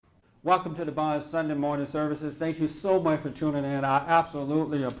Welcome to the Bond Sunday morning services. Thank you so much for tuning in. I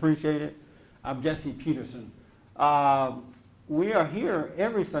absolutely appreciate it. I'm Jesse Peterson. We are here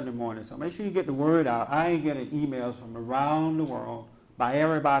every Sunday morning, so make sure you get the word out. I ain't getting emails from around the world by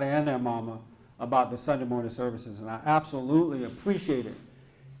everybody and their mama about the Sunday morning services, and I absolutely appreciate it.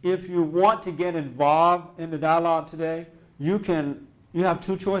 If you want to get involved in the dialogue today, you have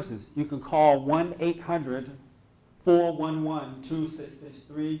two choices. You can call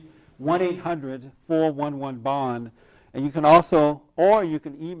 1-800-411-2663, 1-800-411-BOND, and you can also, or you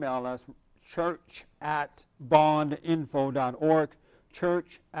can email us, church@bondinfo.org,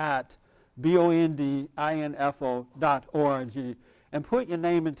 church@bondinfo.org, and put your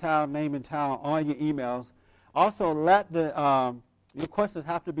name and town on your emails. Also, let your questions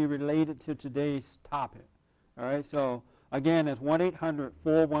have to be related to today's topic. All right, so again, it's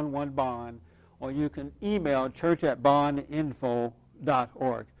 1-800-411-BOND, or you can email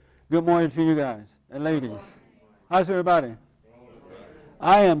church@bondinfo.org. Good morning to you guys and ladies. How's everybody?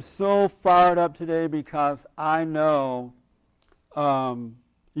 I am so fired up today because I know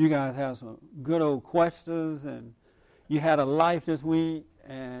you guys have some good old questions, and you had a life this week,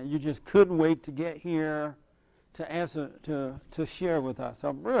 and you just couldn't wait to get here to answer, to share with us. So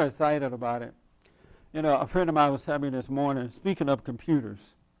I'm really excited about it. You know, a friend of mine was telling me this morning, speaking of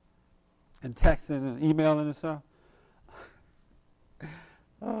computers and texting and emailing and stuff.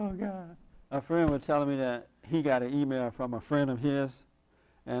 Oh, God. A friend was telling me that he got an email from a friend of his,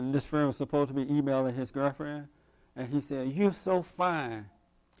 and this friend was supposed to be emailing his girlfriend, and he said, "You're so fine."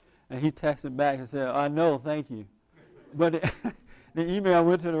 And he texted back and said, "I know, thank you." But the email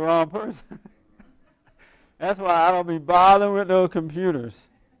went to the wrong person. That's why I don't be bothering with those computers.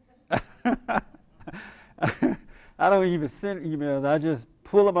 I don't even send emails. I just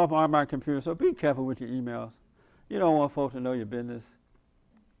pull them up on my computer. So be careful with your emails. You don't want folks to know your business.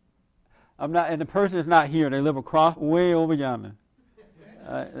 And the person is not here. They live way over yonder.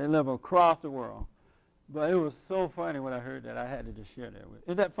 They live across the world. But it was so funny when I heard that. I had to just share that with.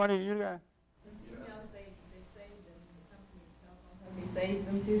 Is that funny to you guys? They saves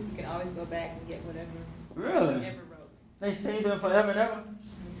them too, so you can always go back and get whatever. Really? You ever wrote. They save them forever and ever?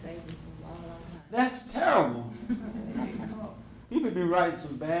 They save them for a long, long time. That's terrible. People be writing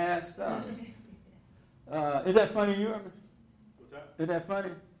some bad stuff. Is that funny to you? What's that? Is that funny?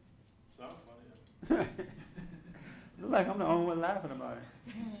 Sounds funny. Looks like I'm the only one laughing about it.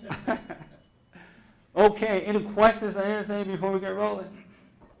 Okay, any questions or anything before we get rolling?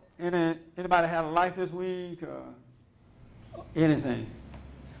 Anybody have a life this week? Anything?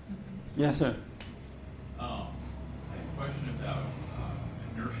 Yes, sir. I have a question about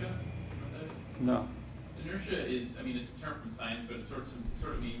inertia. Know that? No. Inertia is, I mean, it's a term from science, but it sort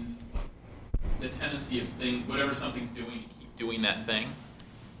of means the tendency of whatever something's doing, to keep doing that thing.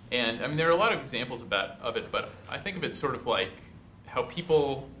 And I mean, there are a lot of examples of it, but I think of it sort of like how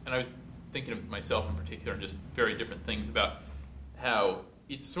people, and I was thinking of myself in particular, and just very different things about how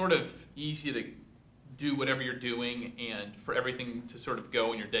it's sort of easy to do whatever you're doing and for everything to sort of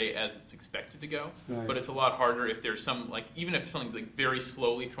go in your day as it's expected to go. Right. But it's a lot harder if there's even if something's like very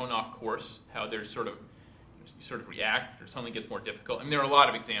slowly thrown off course, how there's you sort of react or something gets more difficult. I mean, there are a lot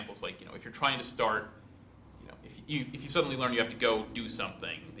of examples, like, if you're trying to start, if you suddenly learn you have to go do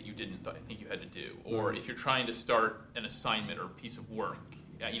something that you didn't think you had to do, or if you're trying to start an assignment or a piece of work,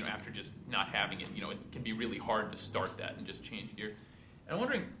 after just not having it, it can be really hard to start that and just change gear. And I'm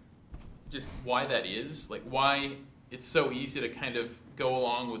wondering just why that is, like why it's so easy to kind of go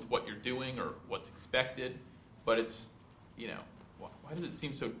along with what you're doing or what's expected, but it's, why does it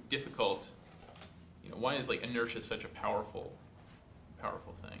seem so difficult? Why is like inertia such a powerful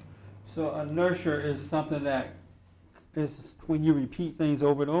thing? So inertia is something that is when you repeat things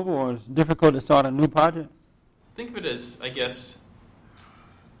over and over, or it's difficult to start a new project? Think of it as, I guess.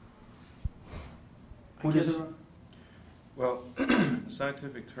 Well,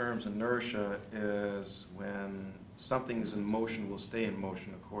 scientific terms, inertia is when something's in motion will stay in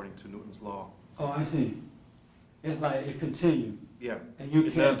motion according to Newton's law. Oh, I see. It's like it continues. Yeah. And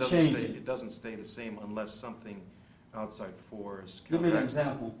you can't change it. It doesn't stay the same unless something outside force Give me an counteracts it.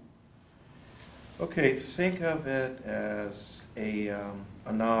 example. Okay, think of it as an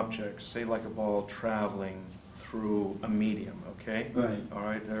object, say like a ball traveling through a medium, okay? Right. All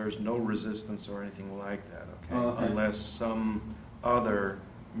right, there's no resistance or anything like that, okay? Okay. Unless some other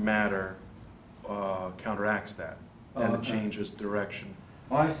matter counteracts that, then it changes direction.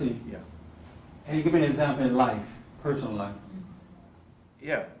 Oh, I see. Yeah. And you give me an example in life, personal life.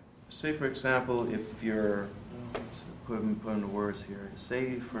 Yeah. Say, for example, if you're, put in the words here.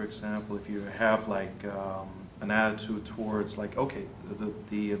 Say, for example, if you have like an attitude towards like, okay,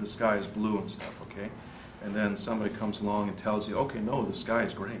 the sky is blue and stuff, okay? And then somebody comes along and tells you, okay, no, the sky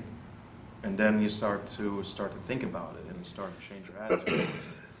is gray. And then you start to think about it and you start to change your attitude.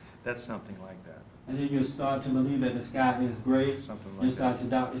 That's something like that. And then you start to believe that the sky is gray. Something You like start that. to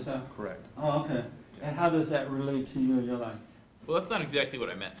doubt yourself. Correct. Oh, okay. And how does that relate to you in your life? Well, that's not exactly what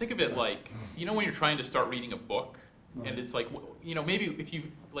I meant. Think of it like, you know when you're trying to start reading a book, Right. and it's like, you know, maybe if you've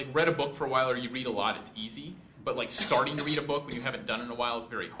like read a book for a while or you read a lot, it's easy. But like starting to read a book when you haven't done it in a while is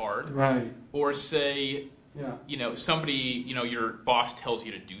very hard. Right. Or say, Yeah. you know, somebody, you know, your boss tells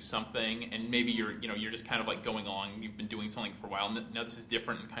you to do something, and maybe you're just kind of like going along. You've been doing something for a while, and now this is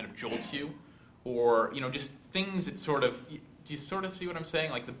different and kind of jolts you. Or, you know, just things that sort of, do you sort of see what I'm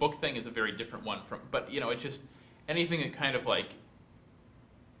saying? Like the book thing is a very different one from, but you know, it's just anything that kind of like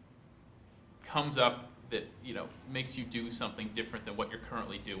comes up that, you know, makes you do something different than what you're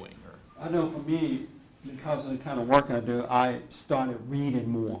currently doing. Or I know for me, because of the kind of work I do, I started reading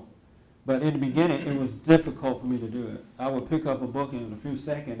more. But in the beginning, it was difficult for me to do it. I would pick up a book and in a few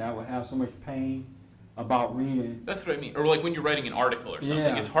seconds, I would have so much pain about reading. that's what I mean. Or like when you're writing an article or something,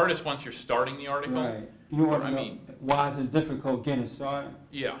 Yeah. it's hardest once you're starting the article. Right. You want Or, to I know mean- why is it difficult getting started?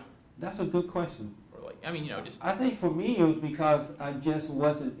 Yeah. That's a good question. Or like, I mean, you know, just I think for me it was because I just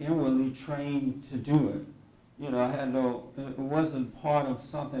wasn't inwardly trained to do it. You know, it wasn't part of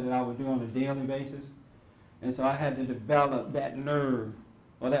something that I would do on a daily basis. And so I had to develop that nerve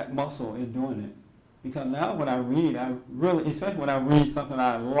or that muscle in doing it. Because now when I read, I really, especially when I read something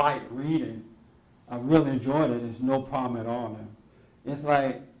I like reading, I really enjoyed it. There's no problem at all now. It's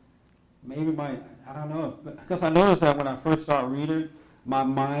like, maybe I don't know, because I noticed that when I first started reading, my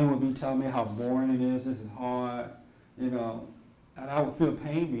mind would be telling me how boring it is, this is hard, you know, and I would feel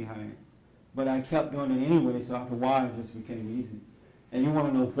pain behind it. But I kept doing it anyway, so after a while it just became easy. And you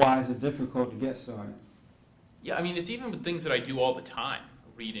want to know why is it difficult to get started? yeah, I mean, it's even with things that I do all the time,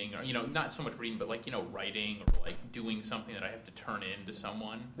 reading, or, you know, not so much reading, but like, you know, writing or like doing something that I have to turn in to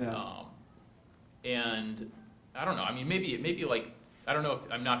someone. Yeah. And I don't know, I mean, maybe like, I don't know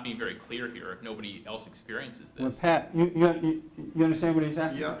if I'm not being very clear here, if nobody else experiences this. Well, Pat, you understand what he's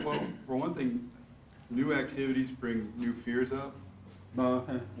asking? Yeah, well, for one thing, new activities bring new fears up,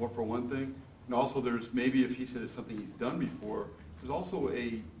 Okay. or for one thing. And also there's, maybe if he said it's something he's done before, there's also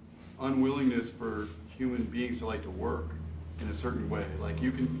a unwillingness for human beings to like to work in a certain way. Like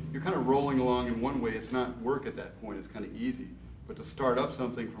you're kind of rolling along in one way, it's not work at that point, it's kind of easy. But to start up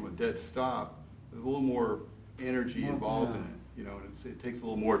something from a dead stop, there's a little more energy involved in it, you know, and it takes a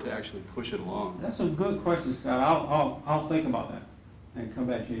little more to actually push it along. That's a good question, Scott. I'll think about that and come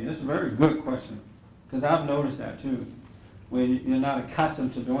back to you. That's a very good question, because I've noticed that too. When you're not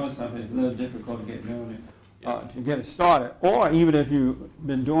accustomed to doing something, it's a little difficult to get doing it, to get it started. Or even if you've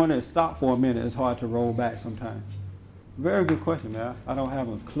been doing it, stop for a minute, it's hard to roll back sometimes. Very good question, man. I don't have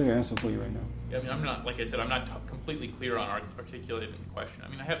a clear answer for you right now. Yeah, I mean, I'm not, like I said, I'm not completely clear on articulating the question. I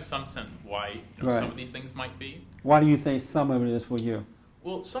mean, I have some sense of why Right. some of these things might be. Why do you say some of it is for you?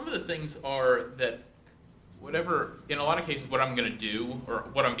 Well, some of the things are that whatever, in a lot of cases, what I'm going to do or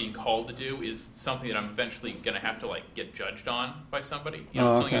what I'm being called to do is something that I'm eventually going to have to like get judged on by somebody. You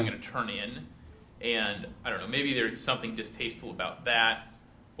know, Oh, something I'm okay. going to turn in, and I don't know, maybe there's something distasteful about that,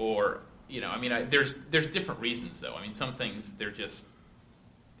 or you know, I mean, there's different reasons though. I mean, some things they're just,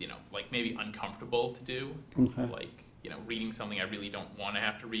 you know, like maybe uncomfortable to do, Okay. like you know, reading something I really don't want to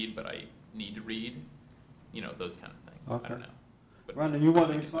have to read, but I need to read. You know, those kind of things. I Okay. don't know. But Rhonda, you want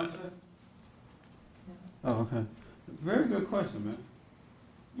to think respond about to it. that? Oh, okay. Very good question, man.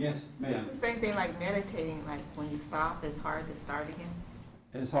 Yes, ma'am. It's the same thing like meditating, like when you stop, it's hard to start again.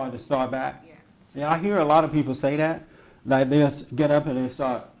 It's hard to start back. Yeah. Yeah, I hear a lot of people say that. Like they'll get up and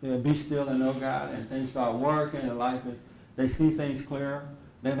they'll be still and know God, and they start working and life, and they see things clearer.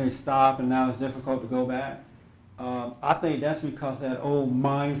 Then they stop, and now it's difficult to go back. I think that's because that old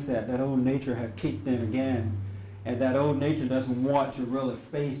mindset, that old nature had kicked in again, and that old nature doesn't want to really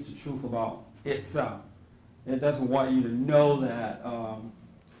face the truth about itself. It doesn't want you to know that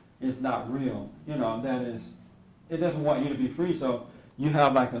it's not real. You know, that is, it doesn't want you to be free. So you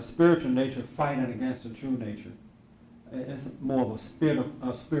have like a spiritual nature fighting against the true nature. It's more of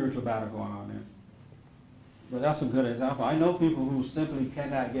a spiritual battle going on there. But that's a good example. I know people who simply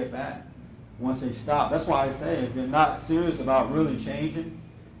cannot get back once they stop. That's why I say if you're not serious about really changing,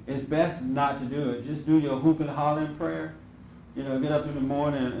 it's best not to do it. Just do your hoop and holler prayer. You know, get up in the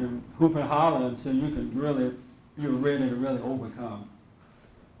morning and hoop and holler until you can really, you're ready to really overcome.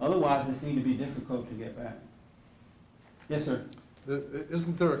 Otherwise, it seems to be difficult to get back. Yes, sir.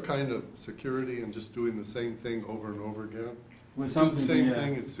 Isn't there a kind of security in just doing the same thing over and over again? With Do some the people, same yeah.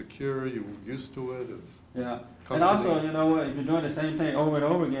 thing, it's secure, you're used to it, it's Yeah. And comforting. also, you know what, if you're doing the same thing over and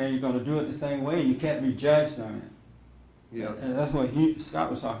over again, you're going to do it the same way. You can't be judged on it. Yeah. And that's what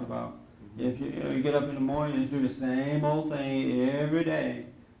Scott was talking about. If you get up in the morning and do the same old thing every day,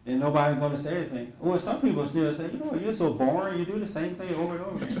 and nobody's going to say anything. Well, some people still say, you know, you're so boring, you do the same thing over and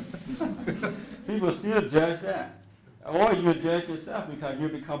over again. People still judge that. Or you judge yourself because you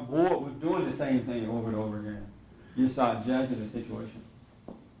become bored with doing the same thing over and over again. You start judging the situation.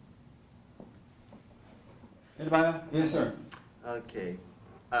 Anybody else? Yes, sir. Okay.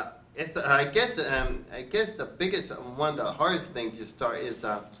 I guess the biggest one of the hardest things to start is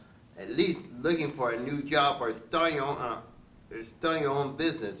at least looking for a new job or starting your own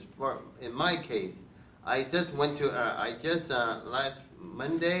business. In my case, I just went to last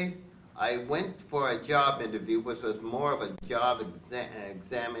Monday I went for a job interview, which was more of a job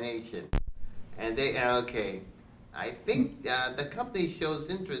examination, and I think the company shows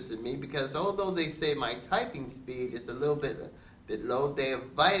interest in me because although they say my typing speed is a little bit low, they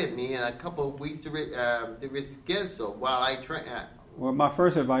invited me in a couple of weeks to reschedule while I train. Well, my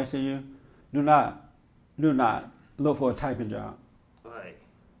first advice to you, do not look for a typing job. Right.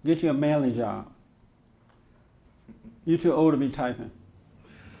 Get you a manly job. You're too old to be typing.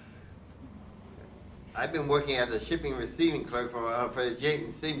 I've been working as a shipping receiving clerk for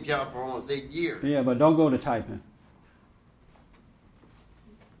the same job for almost 8 years. Yeah, but don't go to typing.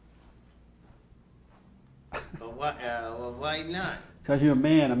 Why not? Because you're a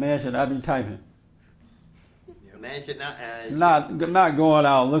man. A man should not be typing. A man should not going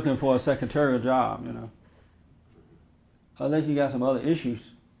out looking for a secretarial job, you know. Unless you got some other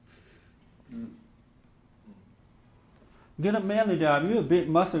issues. Get a manly job. You're a big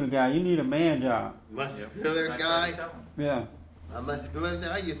muscular guy. You need a man job. Muscular guy? Yeah. A muscular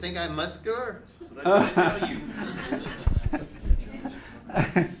guy? You think I'm muscular?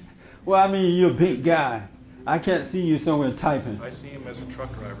 Well, I mean, you're a big guy. I can't see you somewhere typing. I see him as a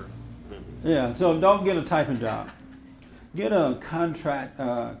truck driver. Yeah, so don't get a typing job. Get a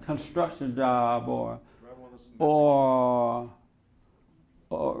construction job or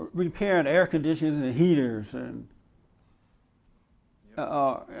repairing air conditioners and heaters and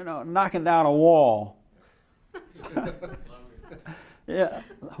knocking down a wall. Yeah,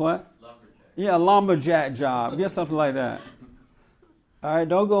 what? Yeah, a lumberjack job. Get something like that. All right,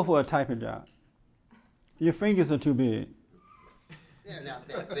 don't go for a typing job. Your fingers are too big. They're not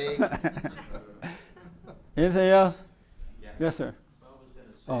that big. Anything else? Yeah. Yes, sir.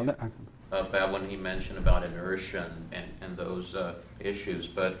 About when he mentioned about inertia and those issues.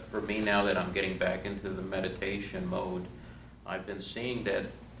 But for me, now that I'm getting back into the meditation mode, I've been seeing that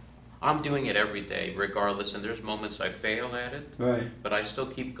I'm doing it every day, regardless, and there's moments I fail at it, Right. but I still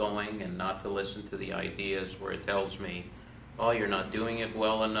keep going and not to listen to the ideas where it tells me, oh, you're not doing it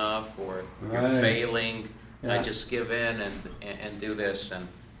well enough, or you're failing. Yeah. I just give in and do this.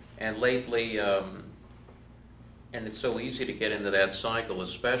 And lately, and it's so easy to get into that cycle,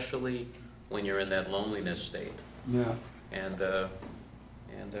 especially when you're in that loneliness state. Yeah. And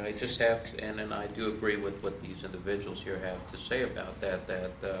I just have, and I do agree with what these individuals here have to say about that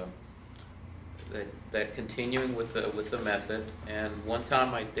continuing with the method. And one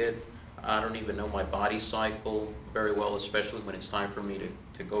time I don't even know my body cycle very well, especially when it's time for me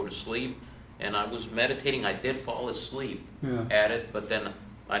to go to sleep. And I was meditating. I did fall asleep at it, but then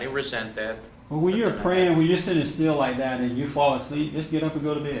I didn't resent that. Well, when you're praying, when you're sitting still like that and you fall asleep, just get up and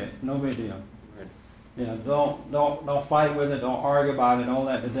go to bed. No big deal. Right. Yeah, don't fight with it. Don't argue about it. Don't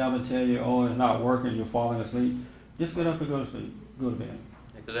let the devil tell you, oh, it's not working. You're falling asleep. Just get up and go to sleep. Go to bed.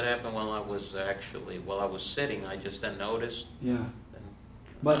 Because that happened while I was sitting. I just then noticed. Yeah. And,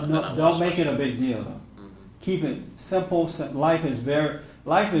 But then I don't lost make it a myself. big deal, though. Mhm. Keep it simple.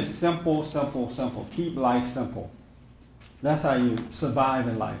 Life is simple, simple, simple. Keep life simple. That's how you survive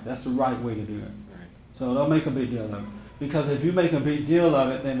in life. That's the right way to do it. Right. So don't make a big deal of it. Because if you make a big deal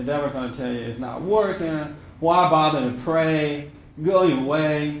of it, then the devil's going to tell you it's not working. Why bother to pray? Go your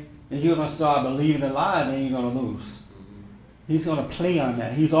way. And you're going to start believing a lie, then you're going to lose. Mhm. He's going to play on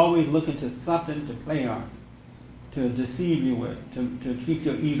that. He's always looking to something to play on, to deceive you with, to keep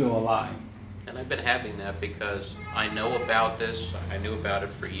your ego alive. And I've been having that because I know about this. I knew about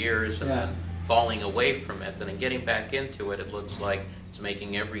it for years, and then falling away from it, and then getting back into it, it looks like it's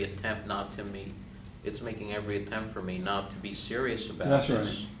making every attempt for me not to be serious about That's this.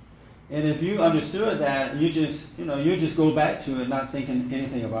 right. And if you understood that, you just go back to it, not thinking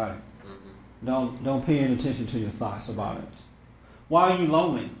anything about it. Mhm. Don't pay any attention to your thoughts about it. Why are you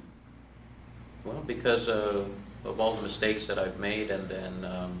lonely? Well, because of all the mistakes that I've made, and then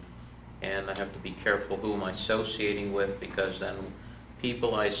and I have to be careful who am I associating with, because then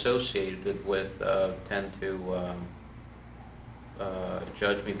people I associated with tend to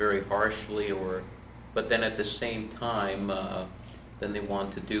judge me very harshly, but then at the same time, then they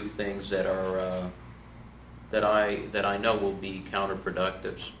want to do things that are that I know will be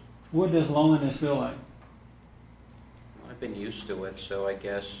counterproductive. What does loneliness feel like? I've been used to it, so I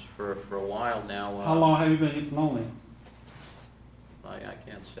guess for a while now. How long have you been lonely? I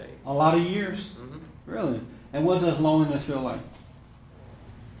can't say. A lot of years? Hmm. Really? And what does loneliness feel like?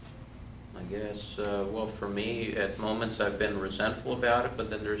 I guess, well, for me, at moments I've been resentful about it, but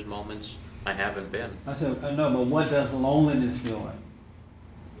then there's moments I haven't been. I said, I know, but what does loneliness feel like?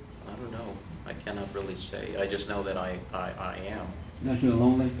 I don't know. I cannot really say. I just know that I am. That you're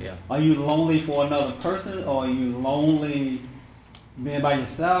lonely? Yeah. Are you lonely for another person, or are you lonely being by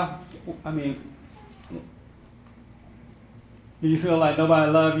yourself? I mean, do you feel like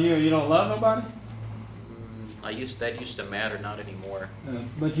nobody loves you, or you don't love nobody? That used to matter, not anymore.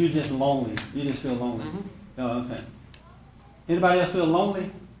 But you're just lonely. You just feel lonely. Mhm. Oh, okay. Anybody else feel lonely?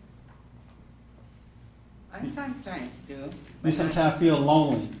 I sometimes do. You sometimes feel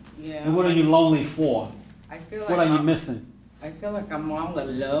lonely. Yeah. And what are you lonely for? I feel What like are you missing? I feel like I'm all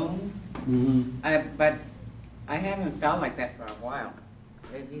alone. Mm-hmm. But I haven't felt like that for a while.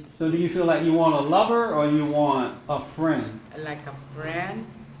 Maybe So do you feel like you want a lover, or you want a friend? like a friend,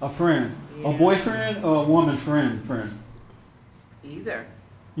 A friend? A Yeah. boyfriend or a woman friend? either.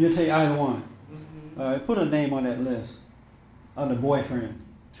 You'll take either one. Mm-hmm. All right, put a name on that list of the boyfriend.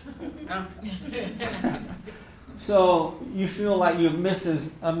 So you feel like you're missing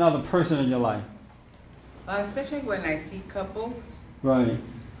another person in your life. Especially when I see couples Right.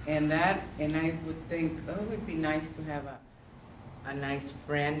 and I would think, oh, it would be nice to have a nice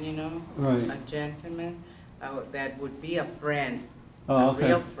friend, you know, Right. a gentleman that would be a friend, Oh, a okay.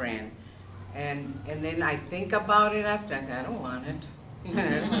 real friend. And then I think about it after. I say, I don't want it. I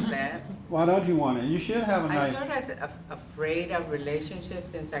don't want that. Why don't you want it? You should have a I nice. sort of afraid of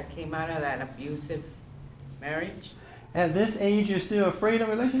relationships since I came out of that abusive marriage. At this age, you're still afraid of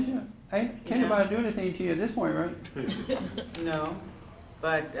relationship? Can't Yeah. nobody do anything to you at this point, right? No,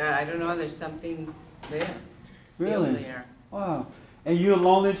 but I don't know. There's something there. Still Really? there. Wow. And you're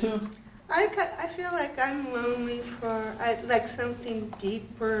lonely too? I feel like I'm lonely for like something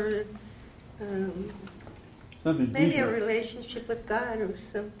deeper, Something maybe a deeper. relationship with God or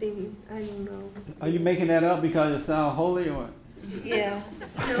something. I don't know. Are you making that up because it sounds holy or what? Yeah.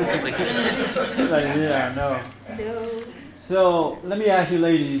 No. Like, yeah, no. No. So let me ask you,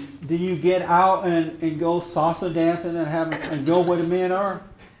 ladies, do you get out and go salsa dancing and go where the men are?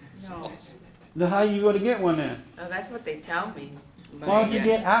 No. Then how you going to get one then? No, that's what they tell me. But Why don't you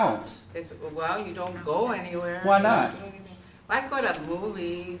get out? Well, you don't go anywhere. Why You not? don't do anything. I go to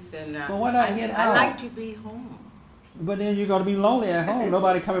movies and. Well, why not get I out? like to be home. But then you're going to be lonely at home.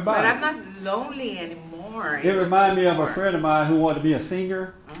 Nobody coming by. But I'm not lonely anymore. It reminded me of a before. friend of mine who wanted to be a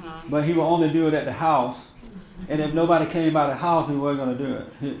singer, Uh-huh. but he would only do it at the house. And if nobody came by the house, he wasn't going to do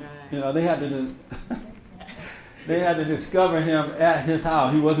it. You know, they had to they had to discover him at his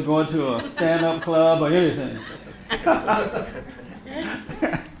house. He wasn't going to a stand-up club or anything.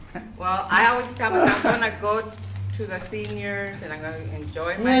 Well, I always tell myself I'm going to go to the seniors and I'm going to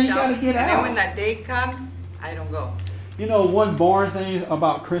enjoy myself. Yeah, you gotta get and out. then when that day comes, I don't go. You know, one boring thing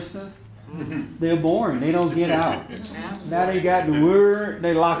about Christians, they're boring. They don't get out. Yeah. Now they got the word,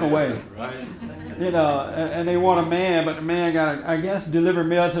 they lock away. Right? You know, and they want a man, but the man got to, I guess, deliver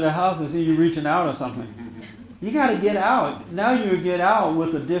mail to the house and see you reaching out or something. You got to get out. Now you get out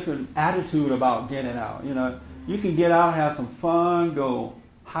with a different attitude about getting out. You know, you can get out, have some fun, go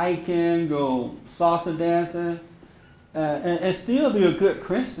hiking, go salsa dancing, and still be a good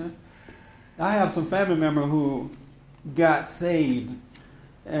Christian. I have some family member who got saved,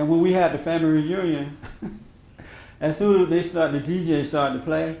 and when we had the family reunion, as soon as the DJ started to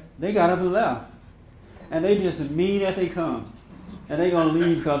play, they got up and left. And they just mean as they come. And they're going to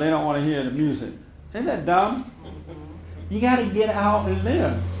leave because they don't want to hear the music. Isn't that dumb? You got to get out and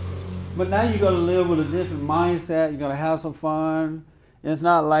live. But now you're going to live with a different mindset. You're going to have some fun. It's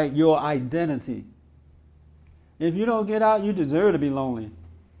not like your identity. If you don't get out, you deserve to be lonely.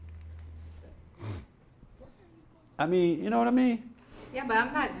 I mean, you know what I mean? Yeah, but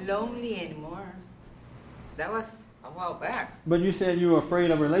I'm not lonely anymore. That was a while back. But you said you were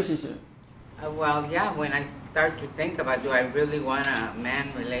afraid of relationship. Well, yeah, when I start to think about, do I really want a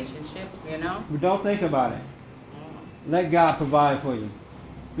man relationship, you know? But don't think about it. Let God provide for you.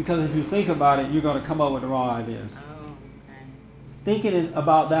 Because if you think about it, you're going to come up with the wrong ideas. Oh, okay. Thinking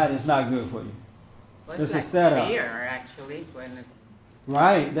about that is not good for you. Well, It's it's a like setup. fear, actually, when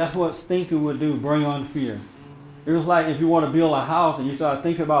Right. That's what thinking would do, bring on fear. It was like if you want to build a house and you start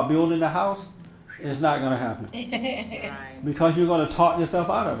thinking about building the house, it's not going to happen. Right. Because you're going to talk yourself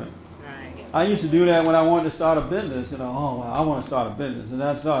out of it. Right. I used to do that when I wanted to start a business. Oh, well, I want to start a business. And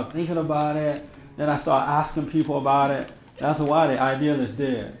I started thinking about it. Then I started asking people about it. That's why the ideal is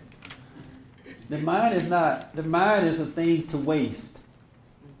dead. The mind is a thing to waste.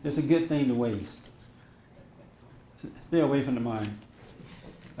 It's a good thing to waste. Stay away from the mind.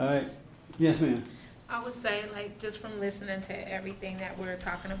 All right. Yes, ma'am. I would say, like, just from listening to everything that we're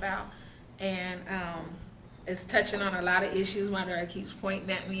talking about, and it's touching on a lot of issues. My daughter keeps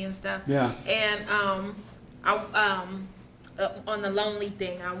pointing at me and stuff. Yeah. And on the lonely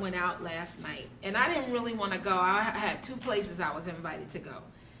thing, I went out last night, and I didn't really want to go. I had 2 places I was invited to go,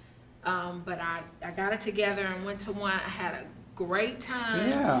 but I got it together and went to one. I had a great time.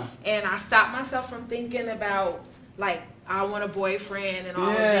 Yeah. And I stopped myself from thinking about, like, I want a boyfriend and all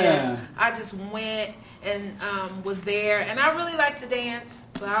of Yeah. this. I just went and was there, and I really like to dance,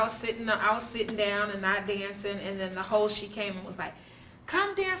 but I was sitting down and not dancing, and then the host, she came and was like,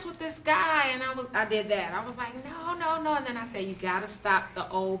 come dance with this guy, and I did that. I was like, no, and then I said, you gotta stop the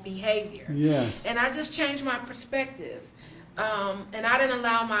old behavior. Yes. And I just changed my perspective. And I didn't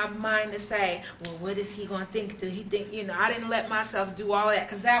allow my mind to say, well, what is he going to think? Did he think, I didn't let myself do all that,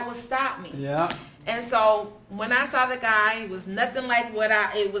 because that would stop me. Yeah. And so when I saw the guy, he was nothing like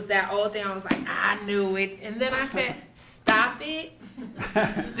it was that old thing. I was like, I knew it. And then I said, stop it.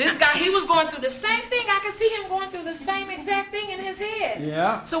 This guy, he was going through the same thing. I could see him going through the same exact thing in his head.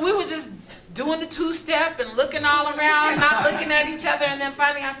 Yeah. So we were just doing the 2-step and looking all around, not looking at each other. And then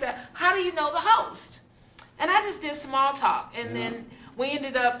finally I said, how do you know the host? And I just did small talk. And then we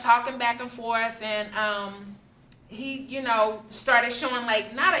ended up talking back and forth. And he, started showing,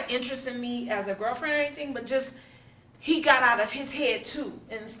 like, not an interest in me as a girlfriend or anything, but just he got out of his head too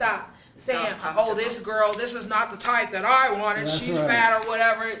and stopped saying, oh, this girl, this is not the type that I wanted. That's She's right. fat or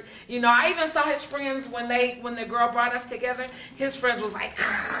whatever. I even saw his friends when the girl brought us together, his friends was like,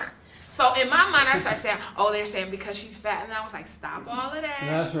 ah. So in my mind, I started saying, oh, they're saying because she's fat. And I was like, stop all of that.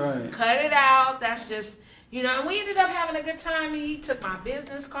 That's right. Cut it out. That's just, and we ended up having a good time. He took my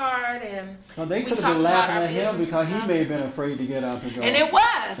business card, and Well, they we could have talked been about laughing our at him business because and he stuff. may have been afraid to get up and go. And it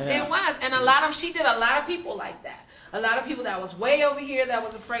was. Yeah. And she did a lot of people like that. A lot of people that was way over here that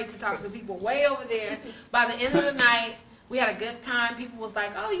was afraid to talk to people way over there. By the end of the night, we had a good time. People was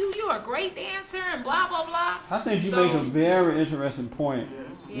like, oh, you're a great dancer and blah, blah, blah. I think you So- make a very interesting point.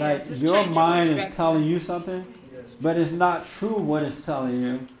 Yeah, Like, just your change your mind is perspective. telling you something, but it's not true what it's telling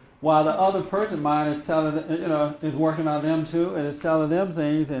you. While the other person's mind is telling, is working on them too, and it's telling them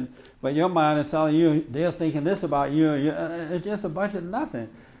things, but your mind is telling you they're thinking this about you. It's just a bunch of nothing.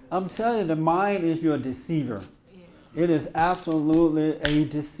 I'm telling you, the mind is your deceiver. It is absolutely a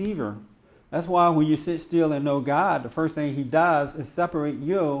deceiver. That's why when you sit still and know God, the first thing He does is separate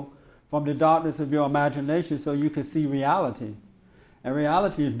you from the darkness of your imagination so you can see reality. And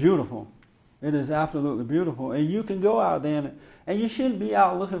reality is beautiful. It is absolutely beautiful. And you can go out there, and you shouldn't be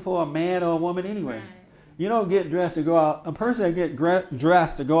out looking for a man or a woman anyway. Right. You don't get dressed to go out. A person that gets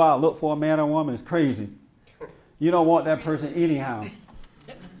dressed to go out and look for a man or woman is crazy. You don't want that person anyhow.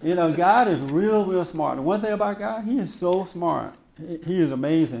 God is real, real smart. The one thing about God, He is so smart. He is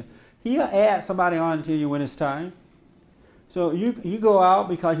amazing. He'll add somebody on to you when it's time. So you go out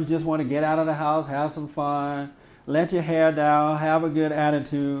because you just want to get out of the house, have some fun, let your hair down, have a good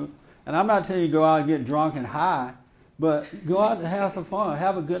attitude. And I'm not telling you to go out and get drunk and high, but go out and have some fun,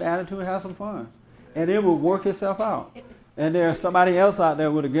 have a good attitude, and have some fun. And it will work itself out. And there's somebody else out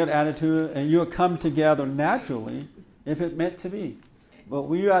there with a good attitude, and you'll come together naturally if it's meant to be. But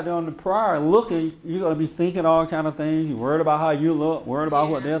when you're out there on the prior looking, you're going to be thinking all kind of things. You're worried about how you look, worried about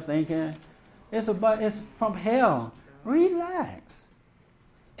what they're thinking. It's from hell. Relax.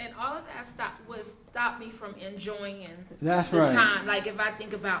 And all of that stop me from enjoying That's the right. time. Like if I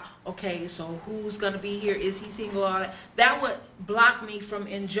think about, okay, so who's going to be here? Is he single? All that would block me from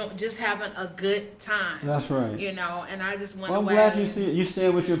just having a good time. That's right. And I just went Well, I'm away. glad you stay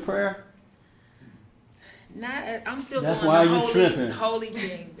with your prayer. I'm still That's doing why the you tripping. holy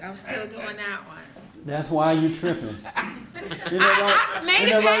thing. I'm still doing that one. That's why you're tripping. I made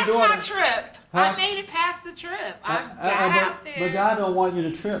it past my trip. Huh? I made it past the trip. I got out there. But God don't want you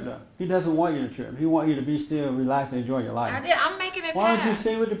to trip, though. He doesn't want you to trip. He wants you to be still, relax, and enjoy your life. I did. I'm making it Why past. don't you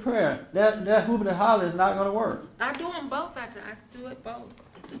stay with the prayer? That hooping and holler is not going to work. I do them both. I do it both.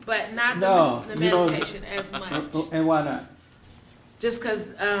 But not the you don't- meditation as much. And why not? Just because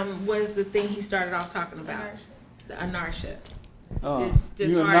was the thing he started off talking about. The inertia. Oh, It's just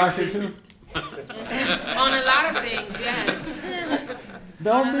you hard inertia to- too? On a lot of things, yes.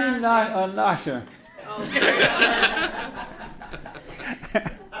 Don't be Nasha.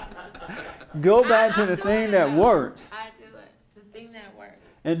 Go back to the thing that works. I do it. The thing that works.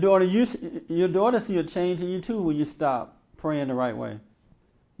 And daughter, your daughter see a change in you too when you stop praying the right way.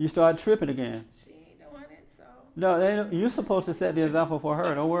 You start tripping again. She ain't doing it, so. No, you're supposed to set the example for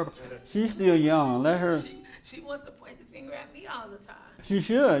her. Don't worry. She's still young. Let her. She wants to point the finger at me all the time. She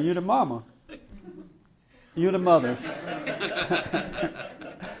should. You're the mama. You're the mother.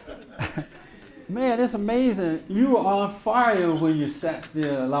 Man, it's amazing. You were on fire when you sat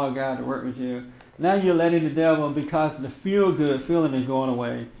still, allowed God to work with you. Now you're letting the devil, because the feel-good feeling is going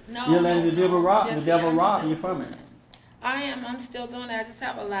away. You're letting the devil rob you from it. I'm still doing it. I just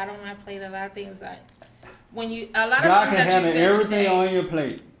have a lot on my plate. A lot of things that God can handle everything on your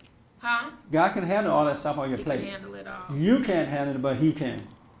plate. Huh? God can handle all that stuff on your plate. He can handle it all. You can't handle it, but He can.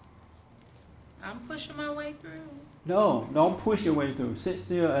 I'm pushing my way through. No, don't push your way through. Sit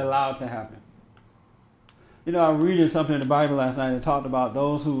still and allow it to happen. You know, I was reading something in the Bible last night that talked about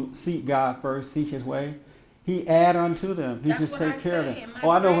those who seek God first, seek His way. He add unto them. He just take care of them. Oh,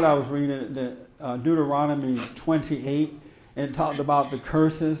 I know what I was reading. Deuteronomy 28. And it talked about the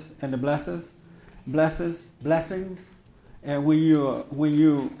curses and the blessings. And when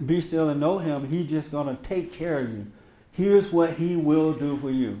you be still and know Him, He's just going to take care of you. Here's what He will do for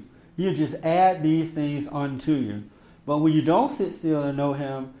you. He'll just add these things unto you. But when you don't sit still and know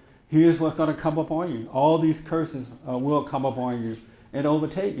Him, here's what's going to come upon you. All these curses will come upon you and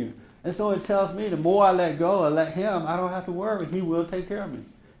overtake you. And so it tells me the more I let go and let Him, I don't have to worry. He will take care of me.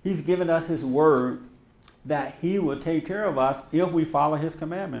 He's given us His word that He will take care of us if we follow His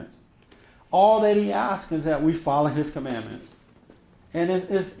commandments. All that He asks is that we follow His commandments. And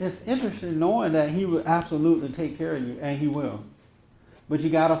it's interesting knowing that He will absolutely take care of you, and He will. But you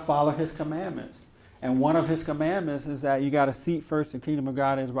got to follow His commandments. And one of His commandments is that you got to seek first the kingdom of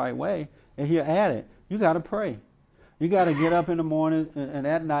God in His right way, and He'll add it. You got to pray. You got to get up in the morning and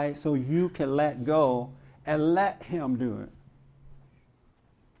at night so you can let go and let Him do it.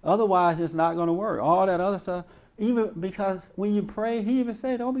 Otherwise, it's not going to work. All that other stuff, even because when you pray, He even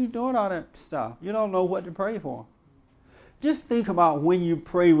said, don't be doing all that stuff. You don't know what to pray for. Just think about when you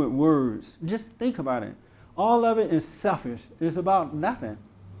pray with words. Just think about it. All of it is selfish. It's about nothing.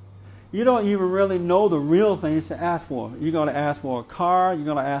 You don't even really know the real things to ask for. You're going to ask for a car. You're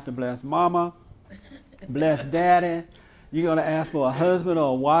going to ask to bless mama, bless daddy. You're going to ask for a husband or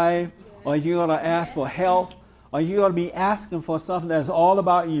a wife. Or you're going to ask for health. Or you're going to be asking for something that's all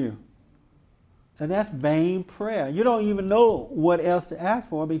about you. And that's vain prayer. You don't even know what else to ask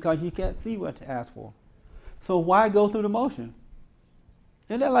for because you can't see what to ask for. So why go through the motion?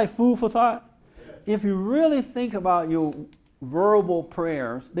 Isn't that like food for thought? If you really think about your verbal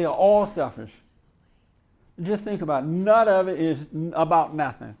prayers, they're all selfish. Just think about it. None of it is about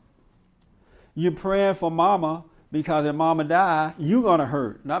nothing. You're praying for mama because if mama died, you're going to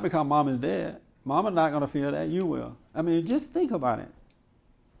hurt. Not because mama's dead. Mama's not going to feel that. You will. I mean, just think about it.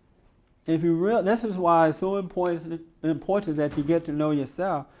 This is why it's so important that you get to know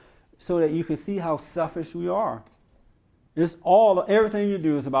yourself so that you can see how selfish we are. Everything you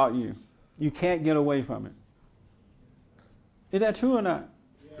do is about you. You can't get away from it. Is that true or not?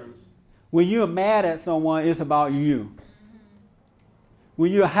 True. When you're mad at someone, it's about you.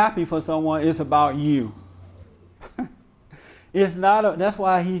 When you're happy for someone, it's about you. That's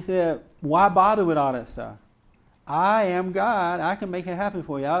why He said, why bother with all that stuff? I am God. I can make it happen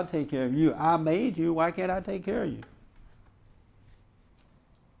for you. I'll take care of you. I made you. Why can't I take care of you?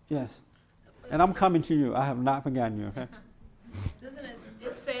 Yes. And I'm coming to you. I have not forgotten you, okay?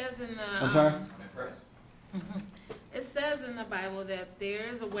 It says in the... I'm sorry? It says in the Bible that there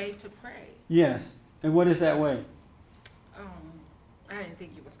is a way to pray. Yes. And what is that way? I didn't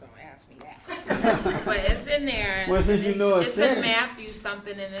think you was going to ask me that. But it's in there. Well, since you know it's in Matthew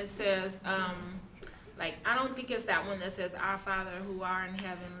something, and it says, I don't think it's that one that says, Our Father who art in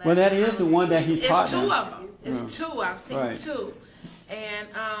heaven. Well, that is the one that He taught them. It's two of them. It's two. I've seen two. And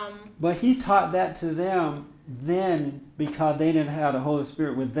but He taught that to them then because they didn't have the Holy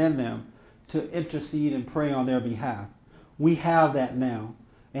Spirit within them to intercede and pray on their behalf. We have that now.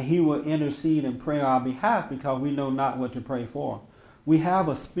 And He will intercede and pray on our behalf because we know not what to pray for. We have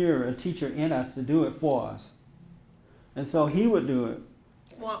a spirit, a teacher in us to do it for us. And so He would do it.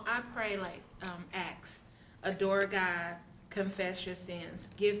 Well, I pray like Acts. Adore God, confess your sins,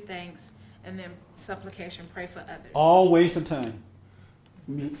 give thanks, and then supplication, pray for others. All waste of time.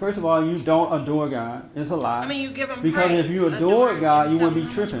 First of all, you don't adore God. It's a lie. I mean, you give Him because praise. If you adore God, you wouldn't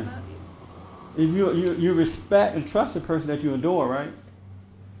be tripping. If you respect and trust the person that you adore, right?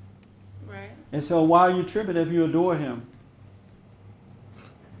 Right. And so why are you tripping if you adore Him?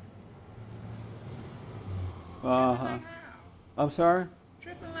 Uh-huh. Like how? I'm sorry?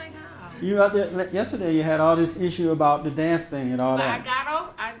 Tripping like how? You out there, yesterday you had all this issue about the dance thing and all But I that. got over.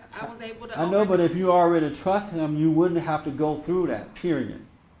 I was able to. I know, but if you already trust him, you wouldn't have to go through that, period.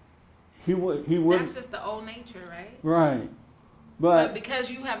 He would. That's just the old nature, right? Right. But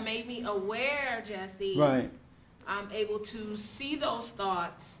because you have made me aware, Jesse, right. I'm able to see those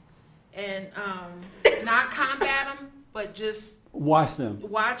thoughts and not combat them, but just watch them.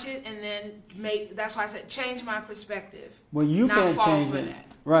 Watch it and then make. That's why I said change my perspective. Well, you not can't fall change for it. that.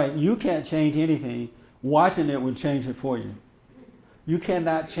 Right. You can't change anything. Watching it will change it for you. You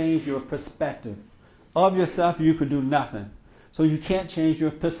cannot change your perspective. Of yourself, you can do nothing. So you can't change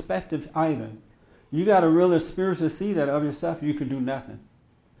your perspective either. You got to really spiritually see that of yourself, you can do nothing.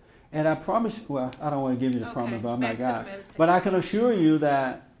 And I promise you, well, I don't want to give you the promise, but I'm not God. But I can assure you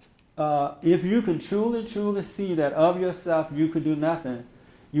that if you can truly, truly see that of yourself, you can do nothing,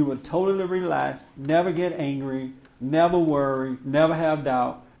 you would totally relax, never get angry, never worry, never have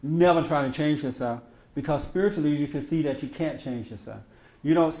doubt, never try to change yourself. Because spiritually, you can see that you can't change yourself.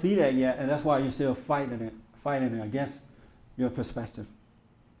 You don't see that yet, and that's why you're still fighting it against your perspective.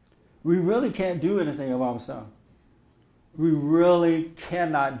 We really can't do anything of ourselves. We really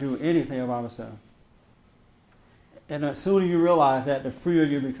cannot do anything of ourselves. And the sooner you realize that, the freer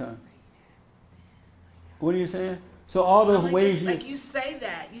you become. What are you saying? So all those ways like you say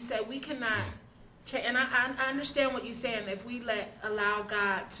that, you say we cannot change, and I understand what you're saying. If we allow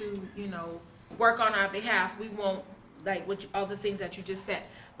God to, work on our behalf, we won't all the things that you just said.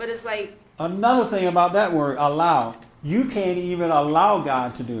 But it's like another thing about that word, allow. You can't even allow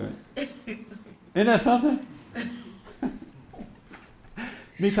God to do it. Isn't that something?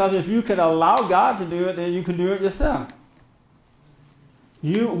 Because if you can allow God to do it, then you can do it yourself.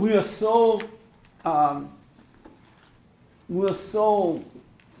 We are so not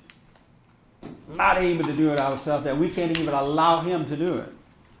able to do it ourselves that we can't even allow Him to do it.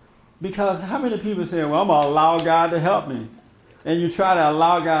 Because how many people say, well, I'm going to allow God to help me. And you try to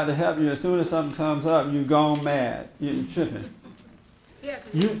allow God to help you. As soon as something comes up, you're gone mad. You're tripping. Yeah,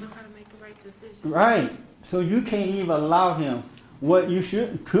 because you don't know how to make the right decision. Right. So you can't even allow Him. What you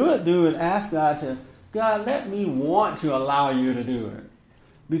could do is ask God, let me want to allow you to do it.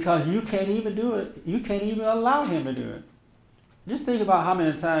 Because you can't even do it. You can't even allow Him to do it. Just think about how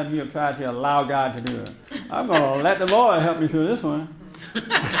many times you have tried to allow God to do it. I'm going to let the Lord help me through this one.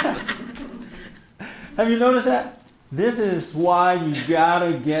 Have you noticed that? This is why you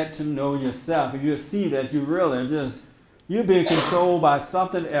gotta get to know yourself. And you see that you're being controlled by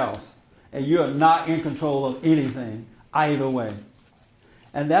something else, and you're not in control of anything either way.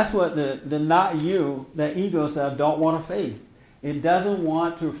 And that's what the not you, the ego self, don't want to face. It doesn't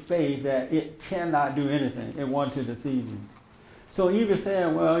want to face that it cannot do anything. It wants to deceive you. So even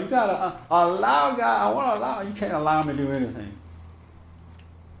saying, well, you gotta allow God. I want to allow. You can't allow me to do anything.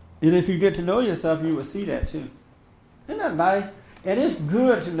 And if you get to know yourself, you will see that too. Isn't that nice? And it's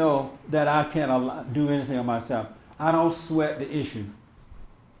good to know that I can't do anything on myself. I don't sweat the issue.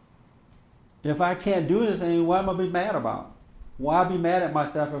 If I can't do anything, what am I be mad about? Why be mad at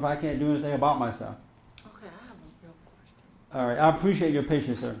myself if I can't do anything about myself? Okay, I have a real question. All right, I appreciate your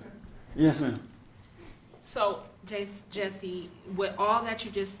patience, sir. Yes, ma'am. So, Jesse, with all that you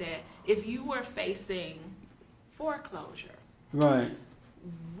just said, if you were facing foreclosure, right?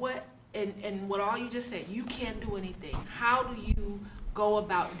 What and what all you just said, you can't do anything. How do you go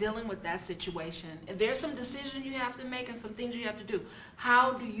about dealing with that situation? And there's some decisions you have to make and some things you have to do.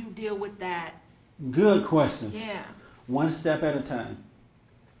 How do you deal with that? Good question. Yeah. One step at a time.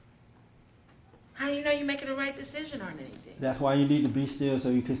 How do you know you're making the right decision on anything? That's why you need to be still so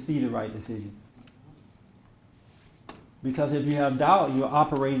you can see the right decision. Because if you have doubt, you're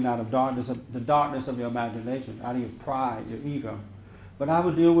operating out of the darkness of your imagination, out of your pride, your ego. But I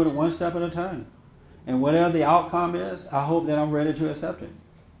would deal with it one step at a time. And whatever the outcome is, I hope that I'm ready to accept it.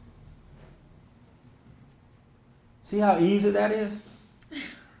 See how easy that is?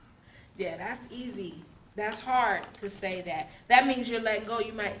 Yeah, that's easy. That's hard to say that. That means you're letting go.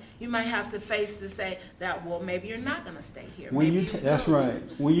 You might have to face to say that, well, maybe you're not going to stay here. That's right.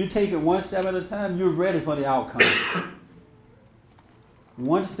 When you take it one step at a time, you're ready for the outcome.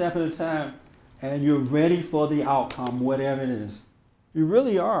 One step at a time, and you're ready for the outcome, whatever it is. You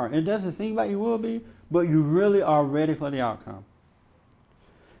really are. It doesn't seem like you will be, but you really are ready for the outcome.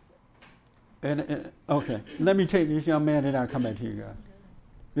 And okay, let me take this young man and I'll come back to you guys.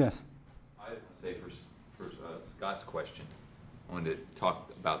 Yes? I would say for Scott's question, I wanted to talk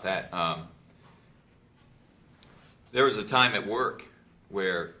about that. There was a time at work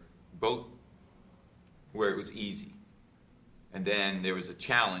where it was easy. And then there was a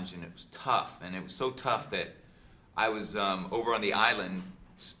challenge, and it was tough. And it was so tough that I was over on the island,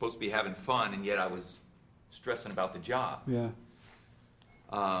 supposed to be having fun, and yet I was stressing about the job. Yeah.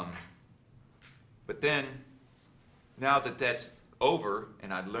 But then, now that that's over,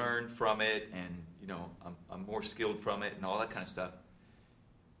 and I learned from it, and I'm more skilled from it, and all that kind of stuff,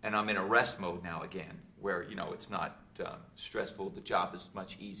 and I'm in a rest mode now again, where it's not stressful. The job is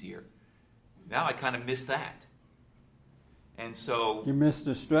much easier. Now I kind of miss that, and so You miss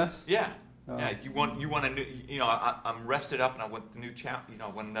the stress? yeah. Yeah, you want a new, I'm rested up and I want the new challenge, I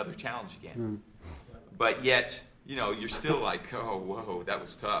want another challenge again. But yet, you're still like, oh, whoa, that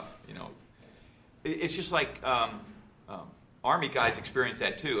was tough, It's just like Army guys experience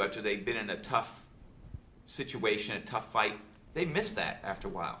that too. After they've been in a tough situation, a tough fight, they miss that after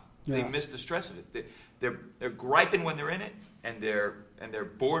a while. Yeah. They miss the stress of it. They're griping when they're in it, and they're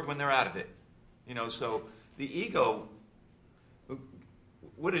bored when they're out of it. So the ego,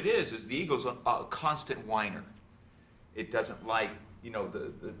 what it is the ego's a constant whiner. It doesn't like,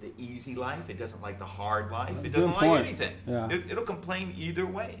 the easy life. It doesn't like the hard life. It doesn't like anything. Yeah. It'll complain either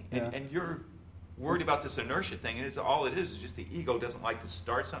way. And you're worried about this inertia thing, and all it is just the ego doesn't like to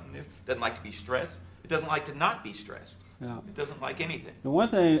start something new, doesn't like to be stressed. It doesn't like to not be stressed. Yeah. It doesn't like anything. The one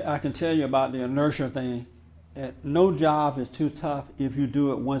thing I can tell you about the inertia thing, no job is too tough if you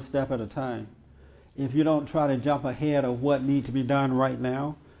do it one step at a time. If you don't try to jump ahead of what needs to be done right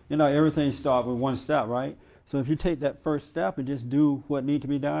now, everything starts with one step, right? So if you take that first step and just do what needs to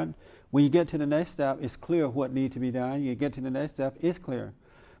be done, when you get to the next step, it's clear what needs to be done. You get to the next step, it's clear.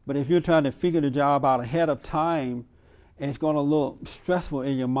 But if you're trying to figure the job out ahead of time, it's going to look stressful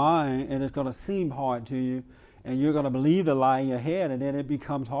in your mind, and it's going to seem hard to you, and you're going to believe the lie in your head, and then it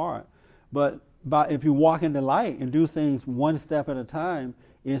becomes hard. But if you walk in the light and do things one step at a time,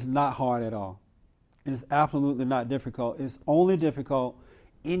 it's not hard at all. It's absolutely not difficult. It's only difficult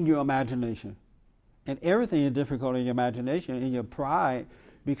in your imagination. And everything is difficult in your imagination, in your pride,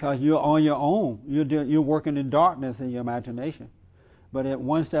 because you're on your own. You're working in darkness in your imagination. But at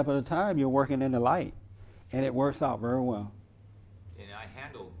one step at a time, you're working in the light. And it works out very well. And I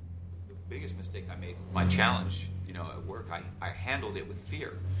handled the biggest mistake I made, my challenge, at work, I handled it with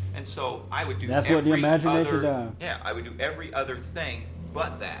fear. And so I would do That's what the imagination does. Yeah, I would do every other thing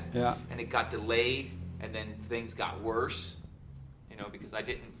but that. Yeah. And it got delayed, and then things got worse, because I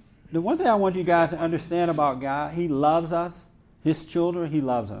didn't. The one thing I want you guys to understand about God, He loves us, His children, He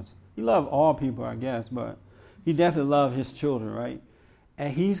loves us. He loves all people, I guess, but He definitely loves His children, right?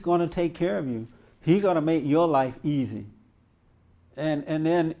 And He's going to take care of you. He's going to make your life easy. And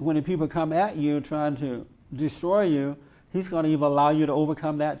then when the people come at you trying to destroy you, He's going to even allow you to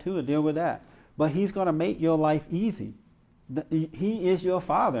overcome that too and deal with that. But He's going to make your life easy. He is your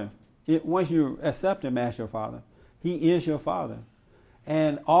Father. Once you accept Him as your Father, He is your Father.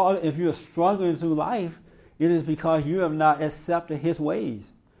 And if you're struggling through life, it is because you have not accepted His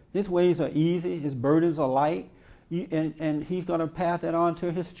ways. His ways are easy. His burdens are light. And He's going to pass that on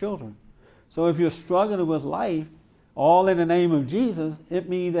to His children. So if you're struggling with life, all in the name of Jesus, it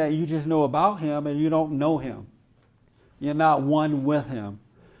means that you just know about Him and you don't know Him. You're not one with Him.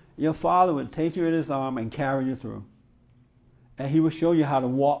 Your Father would take you in His arm and carry you through. And He will show you how to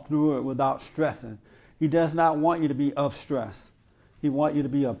walk through it without stressing. He does not want you to be of stress. He wants you to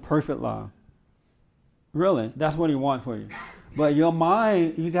be a perfect love. Really, that's what He wants for you. But your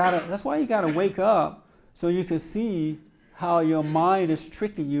mind, that's why you got to wake up so you can see how your mind is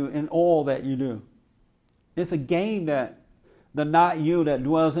tricking you in all that you do. It's a game that the not you that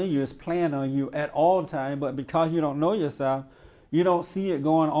dwells in you is playing on you at all times, but because you don't know yourself, you don't see it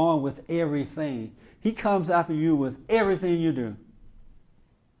going on with everything. He comes after you with everything you do.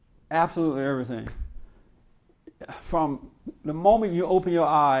 Absolutely everything. From the moment you open your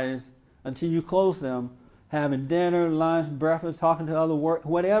eyes until you close them, having dinner, lunch, breakfast, talking to other work,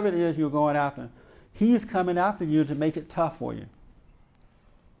 whatever it is you're going after, He's coming after you to make it tough for you,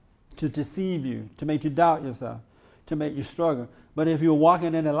 to deceive you, to make you doubt yourself, to make you struggle. But if you're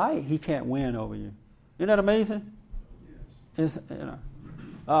walking in the light, He can't win over you. Isn't that amazing? It's,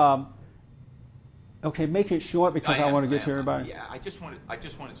 okay, make it short because I want to get to everybody. Yeah, I just want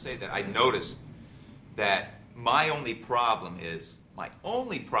to say that I noticed that my only problem is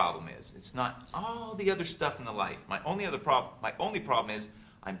it's not all the other stuff in the life. My only problem is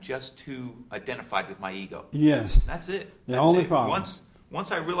I'm just too identified with my ego. Yes. That's it. The only problem.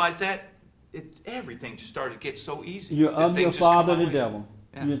 Once I realized that, everything just started to get so easy. You're of your father, the way. devil.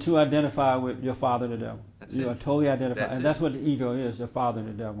 Yeah. You're too identified with your father, the devil. You are totally identified. That's what the ego is, your father,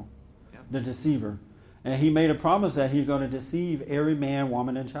 the devil. Yep. The deceiver. And He made a promise that He's going to deceive every man,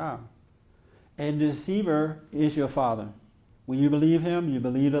 woman, and child. And the deceiver is your father. When you believe him, you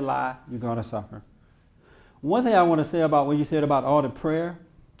believe the lie, you're going to suffer. One thing I want to say about what you said about all the prayer,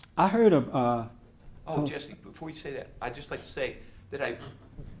 I heard of. Jesse, before you say that, I'd just like to say that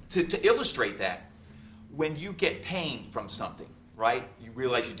to illustrate that, when you get pain from something, right? You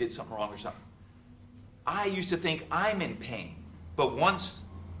realize you did something wrong or something. I used to think I'm in pain, but once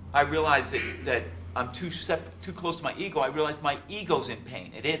I realized that I'm too close to my ego, I realized my ego's in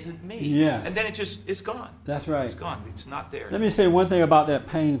pain. It isn't me. Yes. And then it's gone. That's right. It's gone. It's not there. Let me say one thing about that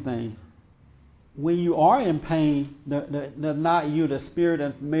pain thing. When you are in pain, the not you, the spirit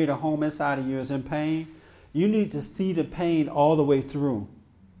that made a home inside of you is in pain. You need to see the pain all the way through.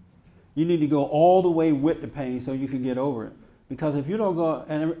 You need to go all the way with the pain so you can get over it. Because if you don't go,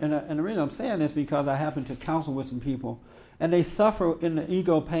 and the reason I'm saying this because I happen to counsel with some people, and they suffer in the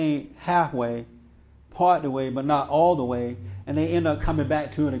ego pain halfway, part of the way, but not all the way, and they end up coming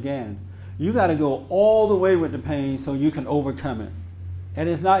back to it again. You got to go all the way with the pain so you can overcome it. And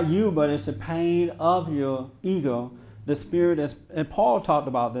it's not you, but it's the pain of your ego, the spirit that's, and Paul talked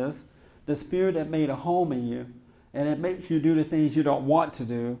about this, the spirit that made a home in you, and it makes you do the things you don't want to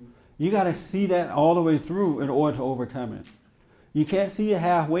do. You got to see that all the way through in order to overcome it. You can't see it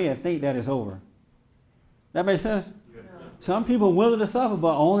halfway and think that it's over. That makes sense? Yeah. Some people are willing to suffer,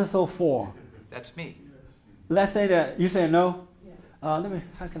 but only so far. That's me. Let's say that you say no. Yeah.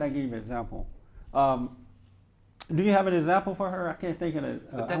 How can I give you an example? Do you have an example for her? I can't think of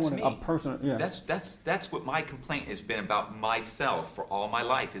it. But that's me. A person. Yeah. That's what my complaint has been about myself for all my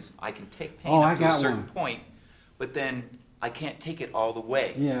life. Is I can take pain up to a certain point, but then I can't take it all the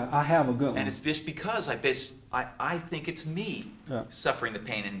way. Yeah, I have a good one. And it's just because I think it's me suffering the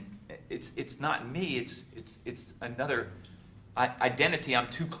pain, and it's not me. It's another identity I'm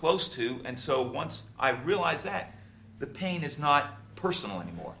too close to, and so once I realize that, the pain is not personal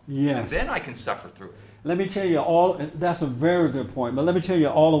anymore. Yes. Then I can suffer through it. Let me tell you that's a very good point, but let me tell you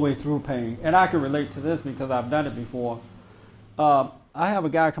all the way through pain. And I can relate to this because I've done it before. I have a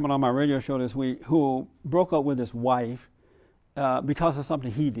guy coming on my radio show this week who broke up with his wife because of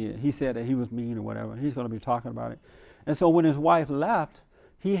something he did. He said that he was mean or whatever. He's going to be talking about it. And so when his wife left,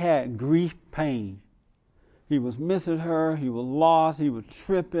 he had grief pain. He was missing her. He was lost. He was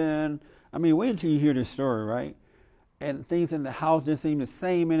tripping. I mean, wait until you hear this story, right? And things in the house didn't seem the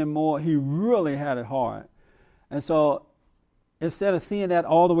same anymore. He really had it hard. And so instead of seeing that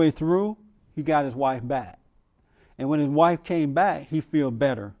all the way through, he got his wife back. And when his wife came back, he feel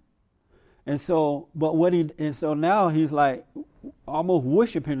better. And so, so now he's like almost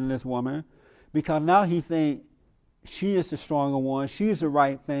worshiping this woman because now he think she is the stronger one. She's the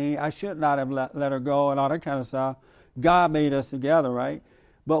right thing. I should not have let her go and all that kind of stuff. God made us together, right?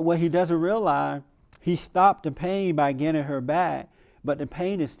 But what he doesn't realize, he stopped the pain by getting her back, but the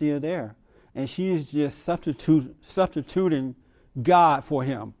pain is still there. And she's just substituting God for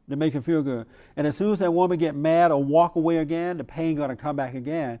him to make him feel good. And as soon as that woman get mad or walk away again, the pain going to come back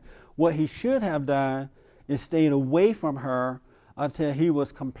again. What he should have done is stayed away from her until he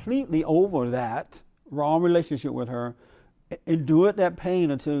was completely over that wrong relationship with her, endured that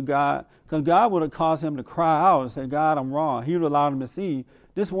pain until God, because God would have caused him to cry out and say, God, I'm wrong. He would have allowed him to see,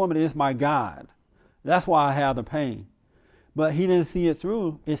 this woman is my God. That's why I have the pain. But he didn't see it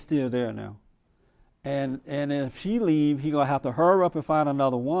through. It's still there now. And if she leaves, he's going to have to hurry up and find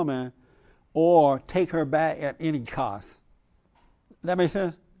another woman or take her back at any cost. That makes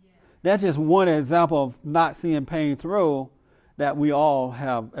sense? Yeah. That's just one example of not seeing pain through that we all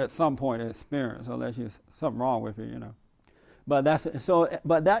have at some point experienced, unless there's something wrong with it, you know. But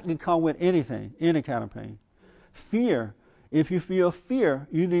that can come with anything, any kind of pain. Fear. If you feel fear,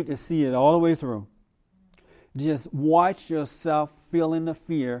 you need to see it all the way through. Just watch yourself feeling the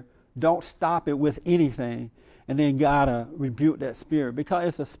fear. Don't stop it with anything. And then gotta rebuke that spirit, because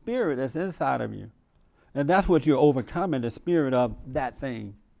it's a spirit that's inside of you. And that's what you're overcoming, the spirit of that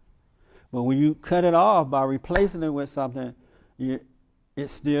thing. But when you cut it off by replacing it with something,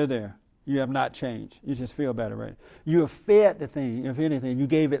 it's still there. You have not changed. You just feel better, right? You have fed the thing, if anything. You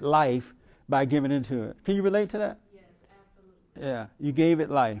gave it life by giving into it. Can you relate to that? Yes, absolutely. Yeah, you gave it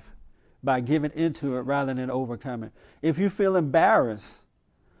life by giving into it rather than overcoming. If you feel embarrassed,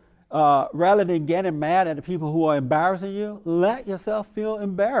 rather than getting mad at the people who are embarrassing you, let yourself feel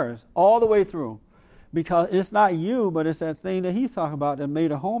embarrassed all the way through. Because it's not you, but it's that thing that he's talking about that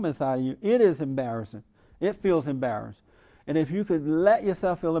made a home inside of you. It is embarrassing. It feels embarrassed. And if you could let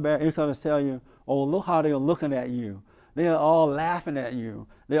yourself feel embarrassed, it's going to tell you, oh, look how they're looking at you. They're all laughing at you.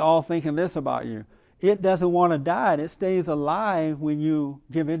 They're all thinking this about you. It doesn't want to die. It stays alive when you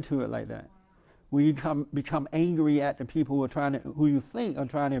give into it like that. When you become angry at the people who you think are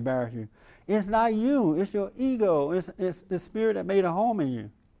trying to embarrass you. It's not you. It's your ego. It's the spirit that made a home in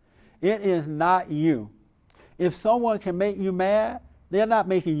you. It is not you. If someone can make you mad, they're not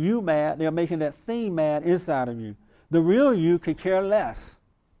making you mad, they're making that thing mad inside of you. The real you could care less.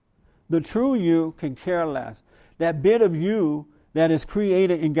 The true you can care less. That bit of you that is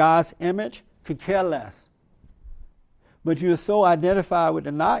created in God's image could care less. But you're so identified with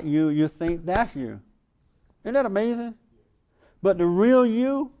the not you, you think that's you. Isn't that amazing? But the real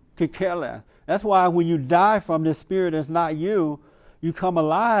you could care less. That's why when you die from this spirit that's not you, you come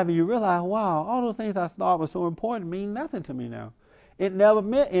alive and you realize, wow, all those things I thought were so important mean nothing to me now. It never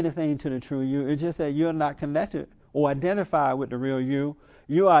meant anything to the true you. It's just that you're not connected or identified with the real you.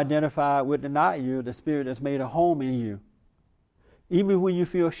 You are identified with the not you, the spirit that's made a home in you. Even when you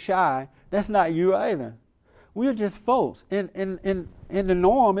feel shy, that's not you either. We're just folks. In the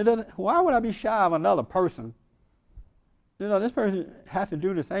norm, why would I be shy of another person? You know, this person has to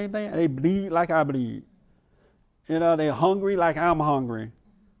do the same thing. They bleed like I bleed. You know, they're hungry like I'm hungry.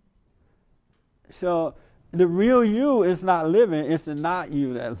 So the real you is not living. It's the not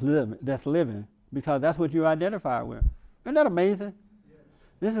you that's living, because that's what you identify with. Isn't that amazing?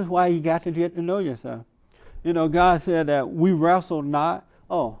 This is why you got to get to know yourself. You know, God said that we wrestle not.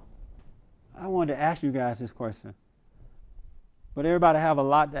 Oh, I wanted to ask you guys this question. But everybody have a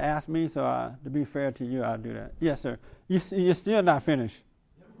lot to ask me, so to be fair to you, I'll do that. Yes, sir. You're still not finished.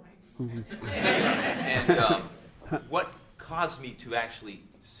 And what caused me to actually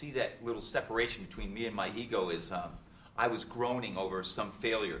see that little separation between me and my ego is I was groaning over some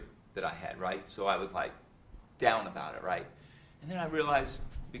failure that I had, right? So I was like down about it, right? And then I realized,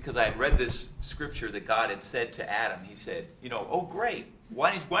 because I had read this scripture that God had said to Adam, he said, you know, oh great,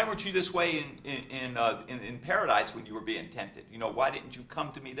 why weren't you this way in paradise when you were being tempted? You know, why didn't you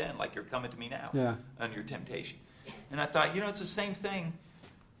come to me then like you're coming to me now on your temptation? And I thought, you know, it's the same thing.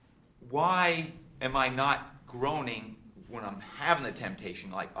 Why am I not groaning when I'm having the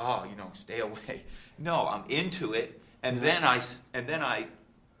temptation, like, oh, you know, stay away? No, I'm into it, and then I,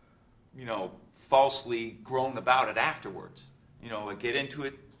 you know, falsely groan about it afterwards. You know, I get into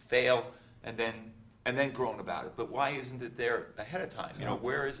it, fail, and then groan about it. But why isn't it there ahead of time? You know,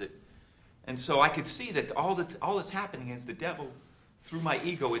 where is it? And so I could see that all that's happening is the devil, through my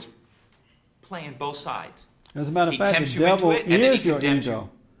ego, is playing both sides. As a matter of fact, the devil is your ego.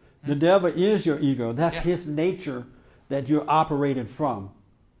 The devil is your ego. That's his nature that you're operating from.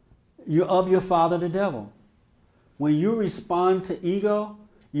 You're of your father, the devil. When you respond to ego,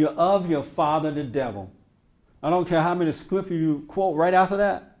 you're of your father, the devil. I don't care how many scriptures you quote right after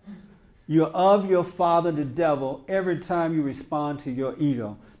that. You're of your father, the devil, every time you respond to your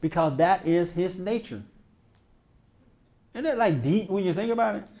ego, because that is his nature. Isn't that like deep when you think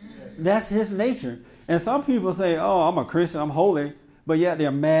about it? That's his nature. And some people say, oh, I'm a Christian, I'm holy, but yet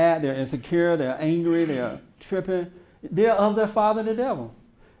they're mad, they're insecure, they're angry, they're tripping. They're of their father, the devil.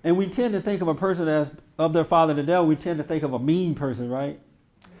 And we tend to think of a person as of their father, the devil. We tend to think of a mean person, right?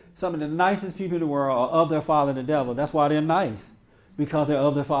 Some of the nicest people in the world are of their father, the devil. That's why they're nice, because they're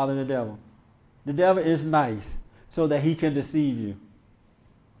of their father, the devil. The devil is nice so that he can deceive you.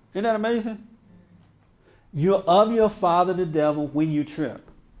 Isn't that amazing? You're of your father, the devil, when you trip.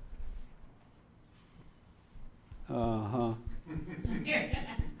 Uh-huh.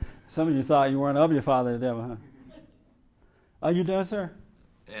 Some of you thought you weren't of your father, the devil, huh? Are you done, sir?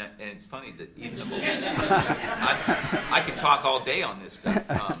 And it's funny that even the most... I could talk all day on this stuff.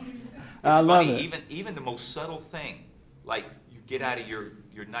 I love it. Even the most subtle thing, like you get out of your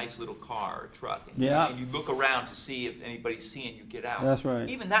nice little car or truck, and you look around to see if anybody's seeing you get out. That's right.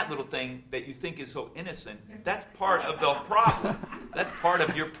 Even that little thing that you think is so innocent, that's part of the problem. That's part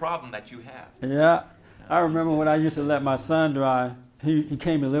of your problem that you have. Yeah. I remember when I used to let my son drive. He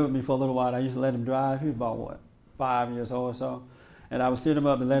came to live with me for a little while. I used to let him drive. He was about, 5 years old or so. And I would sit him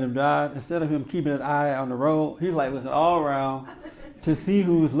up and let him drive. Instead of him keeping his eye on the road, he's like looking all around to see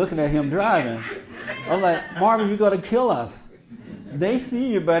who's looking at him driving. I'm like, Marvin, you're going to kill us. They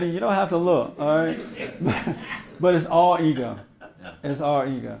see you, buddy. You don't have to look, all right? But it's all ego. It's all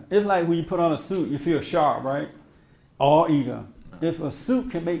ego. It's like when you put on a suit, you feel sharp, right? All ego. If a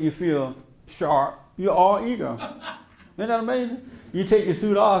suit can make you feel sharp, you're all ego. Isn't that amazing? You take your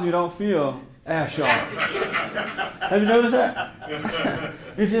suit off, you don't feel as sharp. Have you noticed that?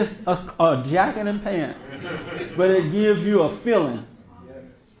 It's just a jacket and pants, but it gives you a feeling.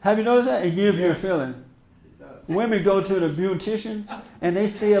 Have you noticed that? It gives you a feeling. Women go to the beautician and they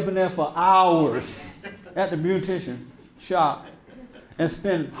stay up in there for hours at the beautician shop and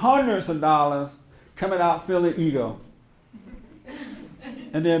spend hundreds of dollars coming out feeling ego.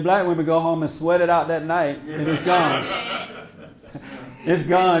 And then black women go home and sweat it out that night and it's gone. It's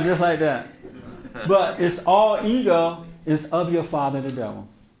gone just like that. But it's all ego. It's of your father, the devil.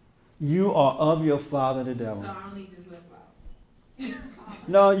 You are of your father, the devil. So I don't need this lip gloss.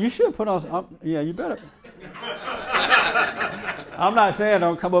 No, you should put on. Yeah, you better. I'm not saying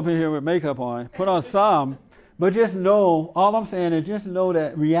don't come up in here with makeup on. Put on some, but just know. All I'm saying is just know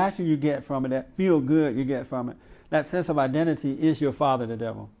that reaction you get from it, that feel good you get from it, that sense of identity is your father, the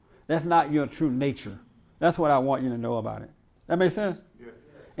devil. That's not your true nature. That's what I want you to know about it. That makes sense? Yeah.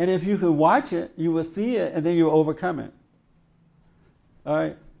 And if you could watch it, you will see it, and then you'll overcome it. All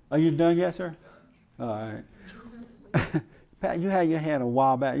right. Are you done yet, sir? All right. Pat, you had your hand a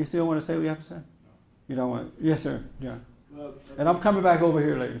while back. You still want to say what you have to say? You don't want? Yes, sir. Yeah. Well, And I'm coming back over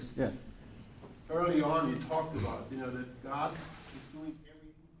here later. Yeah. early on, you talked about, that God is doing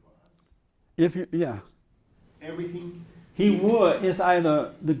everything for us. If you, yeah. Everything. He would. It's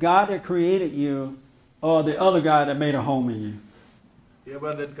either the God that created you or the other God that made a home in you. Yeah,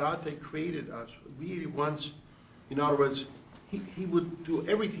 but that God that created us really wants, in other words, he would do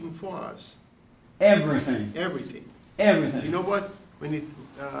everything for us. Everything. Everything. Everything. You know what? But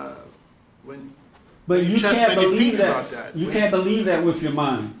you can't believe that. About that. You can't believe that with your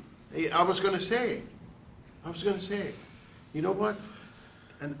mind. I was going to say, you know what?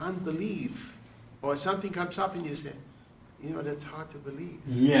 An unbelief, or something comes up and you say, that's hard to believe.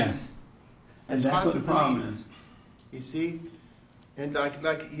 Yes. And It's that's hard what to the problem believe. is. You see? And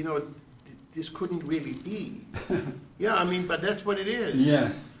this couldn't really be. Yeah, but that's what it is.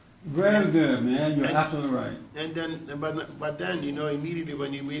 Yes. Very good, man. You're absolutely right. And then, but then, immediately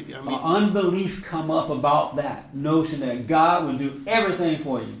when you read, unbelief come up about that notion that God will do everything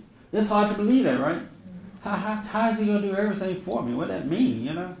for you. It's hard to believe that, right? How is he going to do everything for me? What does that mean,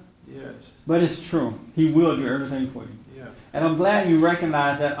 Yes. But it's true. He will do everything for you. Yeah. And I'm glad you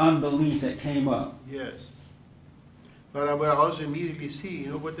recognize that unbelief that came up. Yes. But I will also immediately see,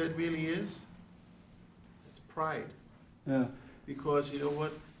 what that really is? It's pride. Yeah. Because,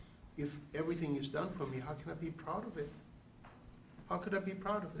 what? If everything is done for me, how can I be proud of it? How could I be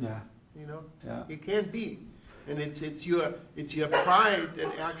proud of it? Yeah. Yeah. It can't be. And it's your pride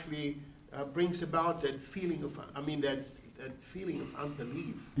that actually brings about that feeling of, that feeling of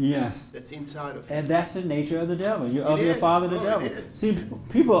unbelief. Yes. That's inside of you. And that's the nature of the devil. You're of It your is. father, the Oh, devil. it is. See,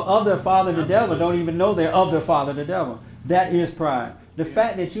 people of their father, the devil, don't even know they're of their father, the devil. That is pride. The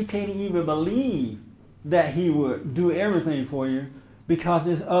fact that you can't even believe that he would do everything for you because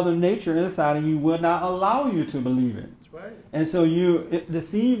this other nature inside of you will not allow you to believe it. That's right. And so it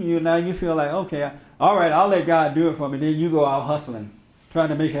deceive you. Now you feel like, okay, all right, I'll let God do it for me. Then you go out hustling, trying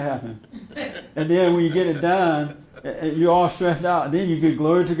to make it happen. And then when you get it done, you're all stressed out. And then you give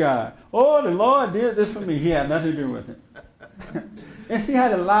glory to God. Oh, the Lord did this for me. He had nothing to do with it. And see how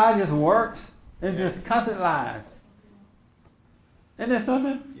the lie just works? It's just constant lies. Isn't that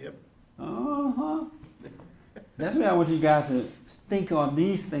something? Yep. Uh-huh. That's why I want you guys to think on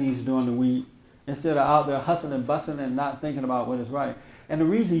these things during the week instead of out there hustling and bustling and not thinking about what is right. And the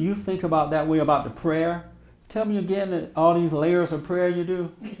reason you think about that way about the prayer, tell me again that all these layers of prayer you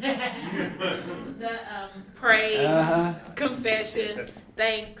do. The praise, confession,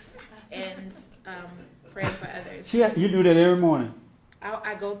 thanks, and praying for others. You do that every morning.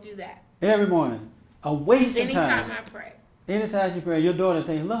 I go through that. Every morning. A waste of time. Anytime I pray. Anytime you pray, your daughter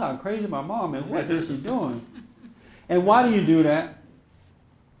thinks, look how crazy my mom is. What is she doing? And why do you do that?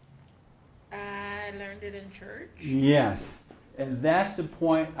 I learned it in church. Yes. And that's the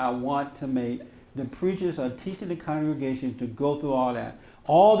point I want to make. The preachers are teaching the congregation to go through all that.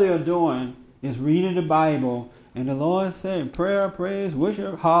 All they're doing is reading the Bible, and the Lord saying prayer, praise,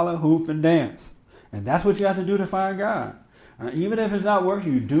 worship, holler, hoop, and dance. And that's what you have to do to find God. Even if it's not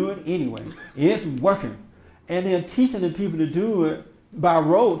working, you do it anyway. It's working. And they're teaching the people to do it by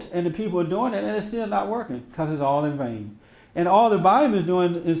rote, and the people are doing it, and it's still not working because it's all in vain. And all the Bible is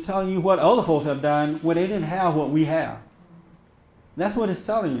doing is telling you what other folks have done when they didn't have what we have. That's what it's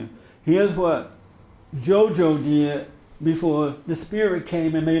telling you. Here's what Jojo did before the Spirit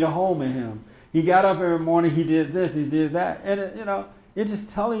came and made a home in him. He got up every morning, he did this, he did that. And, it's just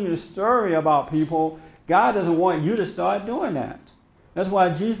telling you the story about people. God doesn't want you to start doing that. That's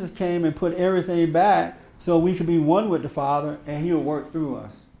why Jesus came and put everything back so we can be one with the Father and He'll work through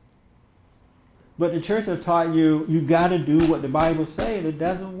us. But the church have taught you got to do what the Bible says. It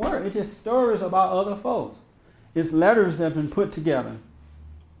doesn't work. It's just stories about other folks. It's letters that have been put together.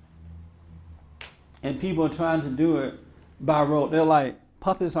 And people are trying to do it by rote. They're like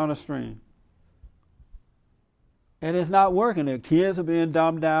puppets on a string. And it's not working. Their kids are being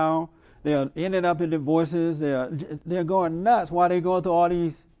dumbed down. They're ending up in divorces. They're going nuts while they're going through all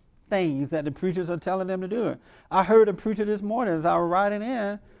these things that the preachers are telling them to do. I heard a preacher this morning as I was riding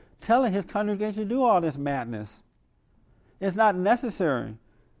in telling his congregation to do all this madness. It's not necessary.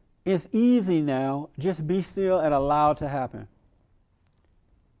 It's easy now. Just be still and allow it to happen.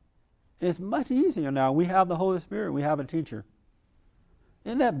 It's much easier now. We have the Holy Spirit. We have a teacher.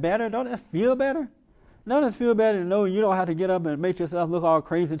 Isn't that better? Don't that feel better? Don't it feel better to know you don't have to get up and make yourself look all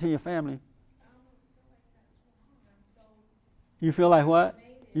crazy to your family? You feel like what?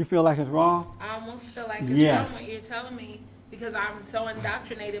 You feel like it's wrong? I almost feel like it's Yes. wrong what you're telling me because I'm so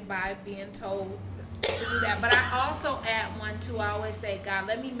indoctrinated by being told to do that. But I also add one too. I always say, God,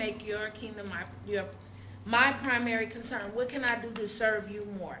 let me make your kingdom my primary concern. What can I do to serve you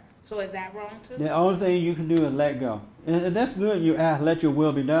more? So is that wrong too? The only thing you can do is let go. And that's good. You ask, let your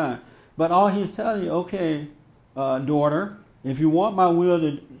will be done. But all he's telling you, okay, daughter, if you want my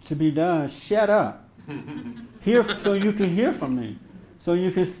will to be done, shut up. Hear so you can hear from me. So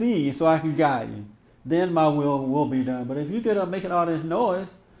you can see, so I can guide you. Then my will be done. But if you get up making all this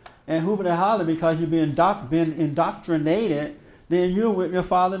noise and hooping and hollering because you've been indoctrinated, then you're with your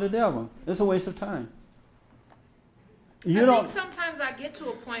father, the devil. It's a waste of time. I think sometimes I get to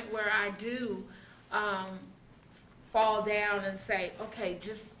a point where I do fall down and say, okay,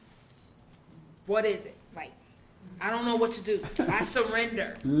 just what is it? Like, I don't know what to do. I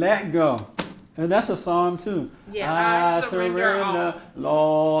surrender. Let go. And that's a psalm too. Yeah, I surrender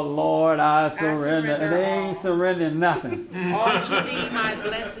all. Lord, I surrender. And they ain't surrendering nothing. All to thee, my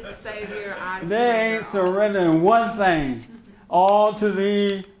blessed Savior, I surrender. They ain't surrendering one thing. All to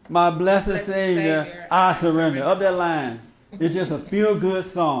thee, my blessed Savior, I surrender. Up that line. It's just a feel-good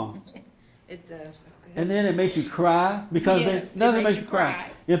song. It does feel good. And then it makes you cry because Yes, it doesn't it make makes you you cry.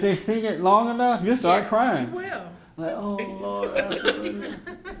 cry. If they sing it long enough, you start Yes, crying. you will. Like, oh Lord, I surrender.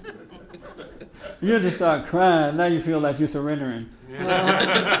 You just start crying. Now you feel like you're surrendering.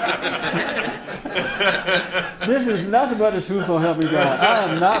 This is nothing but the truth, so help me God. I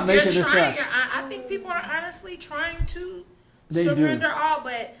am not making this up. I think people are honestly trying to They surrender do. all,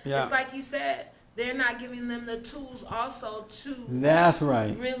 but Yeah. it's like you said, they're not giving them the tools also to That's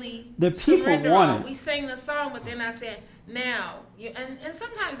right. really The people surrender want all. it. We sing the song, but they're not saying now. And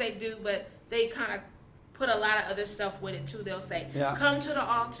sometimes they do, but they kind of put a lot of other stuff with it too. They'll say, Yeah. come to the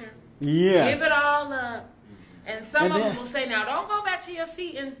altar. Yes. Give it all up. And some And of then- them will say, now don't go back to your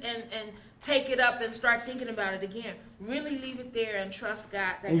seat and take it up and start thinking about it again. Really leave it there and trust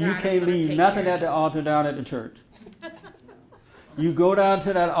God that And God you is can't going to leave take nothing care at of the altar down at the church. You go down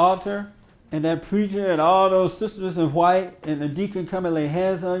to that altar, and that preacher and all those sisters in white and the deacon come and lay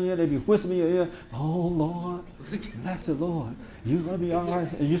hands on you. They be whispering in your ear, oh, Lord, bless the Lord. You're going to be all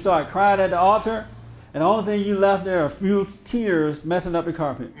right. And you start crying at the altar, and the only thing you left there are a few tears messing up the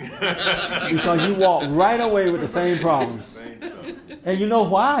carpet. Because you walk right away with the same problems. And you know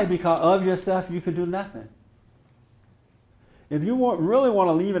why? Because of yourself, you could do nothing. If you really want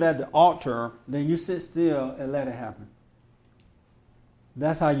to leave it at the altar, then you sit still and let it happen.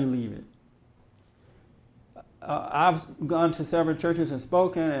 That's how you leave it. I've gone to several churches and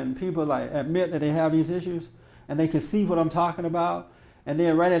spoken, and people like admit that they have these issues, and they can see what I'm talking about. And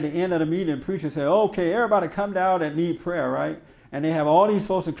then right at the end of the meeting, preachers say, okay, everybody come down that need prayer, right? And they have all these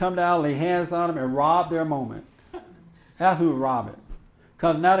folks to come down, lay hands on them, and rob their moment. Absolutely rob it.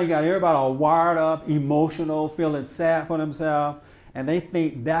 Because now they got everybody all wired up, emotional, feeling sad for themselves, and they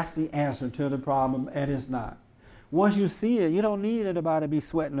think that's the answer to the problem, and it's not. Once you see it, you don't need anybody to be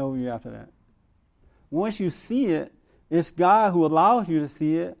sweating over you after that. Once you see it, it's God who allows you to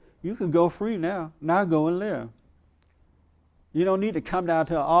see it. You can go free now. Now go and live. You don't need to come down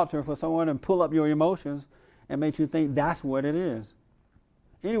to an altar for someone and pull up your emotions and make you think that's what it is.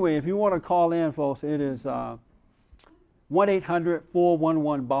 Anyway, if you want to call in, folks, it is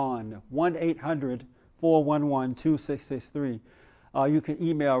 1-800-411-BOND, 1-800-411-2663. You can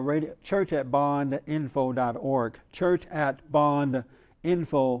email church@bondinfo.org,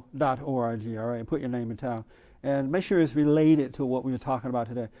 church@bondinfo.org, all right, and put your name in town. And make sure it's related to what we were talking about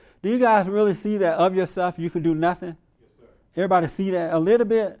today. Do you guys really see that of yourself you can do nothing? Yes, sir. Everybody see that a little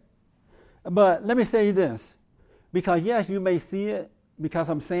bit? But let me say this, because yes, you may see it, because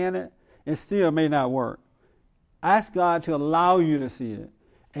I'm saying it, it still may not work. Ask God to allow you to see it,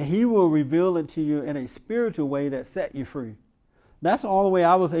 and He will reveal it to you in a spiritual way that set you free. That's the only way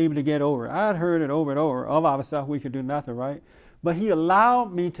I was able to get over it. I had heard it over and over. Of ourselves, we could do nothing, right? But He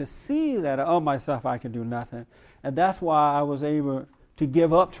allowed me to see that of myself I could do nothing. And that's why I was able to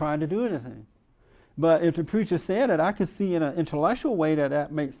give up trying to do anything. But if the preacher said it, I could see in an intellectual way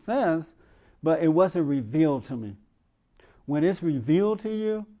that makes sense, but it wasn't revealed to me. When it's revealed to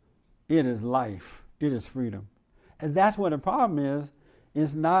you, it is life. It is freedom. And that's what the problem is.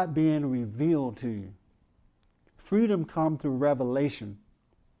 It's not being revealed to you. Freedom comes through revelation.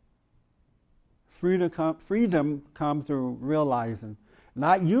 Freedom comes through realizing.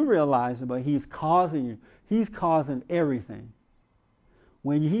 Not you realizing, but he's causing you. He's causing everything.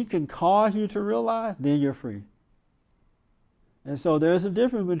 When he can cause you to realize, then you're free. And so there's a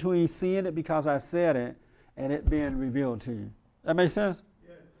difference between seeing it because I said it and it being revealed to you. That makes sense?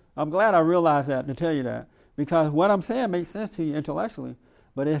 Yes. I'm glad I realized that to tell you that. Because what I'm saying makes sense to you intellectually.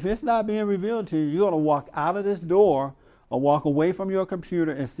 But if it's not being revealed to you, you're going to walk out of this door or walk away from your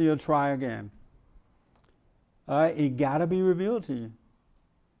computer and still try again. All right? It got to be revealed to you.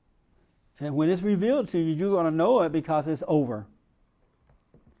 And when it's revealed to you, you're going to know it because it's over.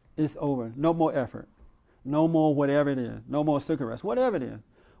 It's over. No more effort. No more whatever it is. No more cigarettes. Whatever it is.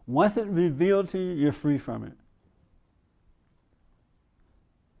 Once it's revealed to you, you're free from it.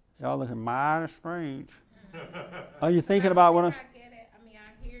 Y'all looking mighty strange. Are you thinking about what I'm... I get it. I mean,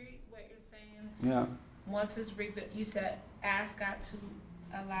 I hear what you're saying. Yeah. Once it's revealed, you said ask God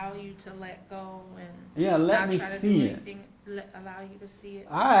to allow you to let go and yeah, let not me try to see do it. anything, allow you to see it.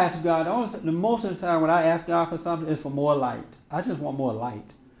 I ask God, the most of the time when I ask God for something is for more light. I just want more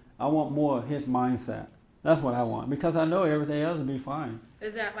light. I want more of his mindset. That's what I want because I know everything else will be fine.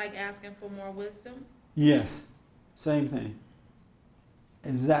 Is that like asking for more wisdom? Yes. Same thing.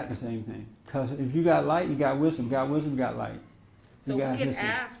 Exactly the same thing. Because if you got light, you got wisdom. You got wisdom, you got light. So we can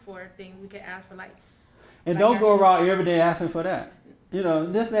ask for things. We can ask for like... And don't go around every day asking for that. You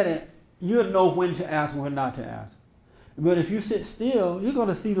know, just let it... You'll know when to ask and when not to ask. But if you sit still, you're going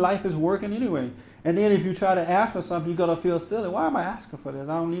to see life is working anyway. And then if you try to ask for something, you're going to feel silly. Why am I asking for this?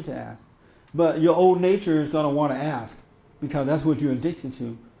 I don't need to ask. But your old nature is going to want to ask because that's what you're addicted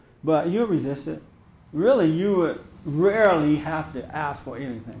to. But you'll resist it. Really, you would rarely have to ask for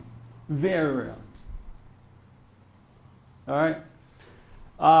anything. Very rarely. All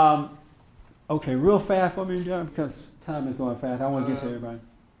right? Okay, real fast for me, John, because time is going fast. I want to get to everybody.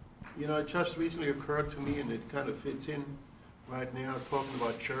 You know, it just recently occurred to me, and it kind of fits in right now, talking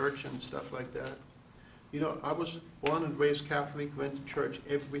about church and stuff like that. You know, I was born and raised Catholic, went to church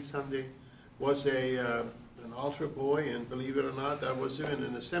every Sunday, was an altar boy, and believe it or not, I was even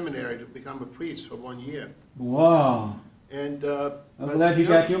in a seminary to become a priest for 1 year. Wow. And I'm glad you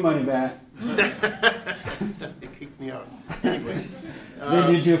got your money back. They kicked me out. Anyway.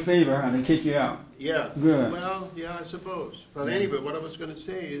 They did you a favor, huh? They kicked you out. Yeah. Good. Well, yeah, I suppose. But anyway, what I was going to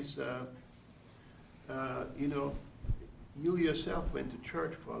say is, you know, you yourself went to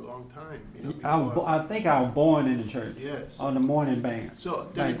church for a long time. You know, I think I was born in the church. Yes. On the morning band. So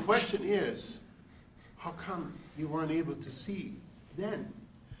then the question is, how come you weren't able to see then?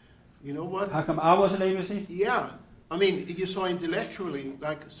 You know what? How come I wasn't able to see? Yeah. I mean, you saw intellectually,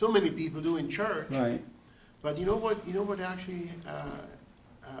 like so many people do in church. Right. But you know what? You know what actually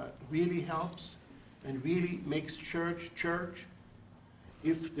really helps and really makes church?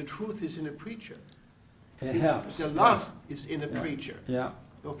 If the truth is in a preacher. It helps. The love is in a preacher. Yeah.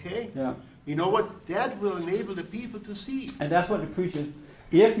 Okay? Yeah. You know what? That will enable the people to see. And that's what the preacher,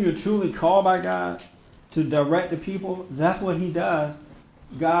 if you're truly called by God to direct the people, that's what he does.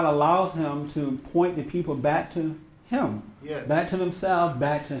 God allows him to point the people back to him. Yes. Back to themselves,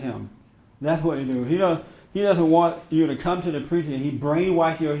 back to him. That's what he does. He doesn't want you to come to the preacher and he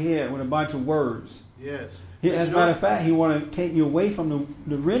brainwash your head with a bunch of words. Yes. As a matter of fact, he wants to take you away from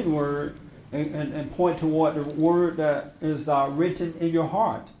the written word and point toward the word that is written in your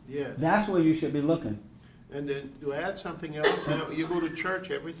heart. Yes. That's where you should be looking. And then to add something else, you know, you go to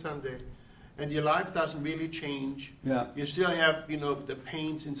church every Sunday, and your life doesn't really change. Yeah. You still have, you know, the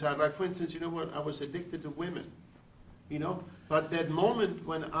pains inside. Like, for instance, you know what? I was addicted to women, you know. But that moment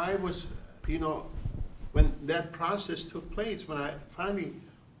when I was, you know, when that process took place, when I finally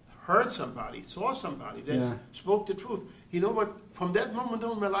heard somebody, saw somebody that spoke the truth, you know what? From that moment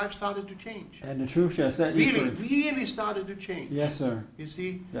on, my life started to change. And the truth shall set you free. Really started to change. Yes, sir. You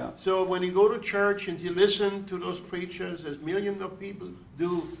see? Yeah. So when you go to church and you listen to those preachers, as millions of people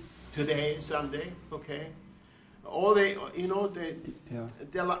do today, Sunday, okay? All they, you know,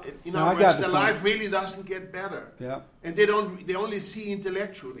 their life really doesn't get better. Yeah. And they only see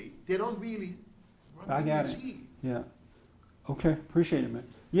intellectually. They don't really see. Yeah. Okay, appreciate it, man.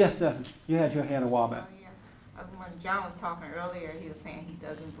 Yes, Stephanie, you had your hand a while back. When John was talking earlier, he was saying he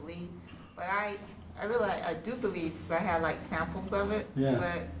doesn't believe, but I do believe because I have like samples of it. Yes.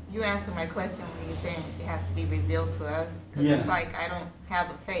 But you answered my question when you saying it has to be revealed to us because Yes. it's like I don't have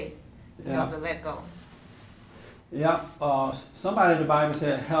the faith to let go. Yeah. Somebody in the Bible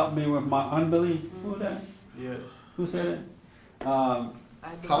said, "Help me with my unbelief." Who that? Yes. Who said it? I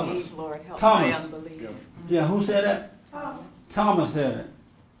believe, Lord, help Thomas. my unbelief. Yeah. Who said that? Thomas said it.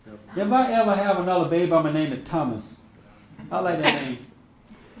 If I ever have another baby, I'm going to name it Thomas. I like that name.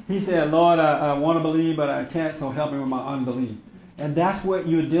 He said, Lord, I want to believe, but I can't, so help me with my unbelief. And that's what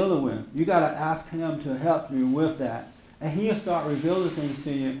you're dealing with. You got to ask him to help you with that. And he'll start revealing things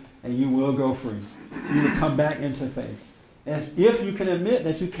to you, and you will go free. You will come back into faith. And if you can admit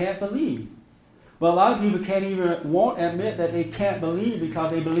that you can't believe. But a lot of people won't admit that they can't believe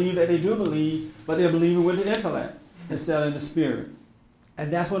because they believe that they do believe, but they're believing with the intellect instead of the spirit.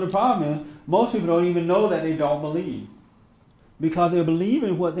 And that's what the problem is. Most people don't even know that they don't believe. Because they're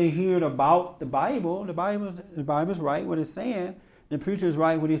believing what they heard about the Bible. The Bible's right what it's saying. The preacher's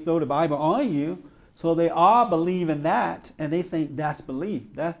right when he throw the Bible on you. So they are believing that, and they think that's belief.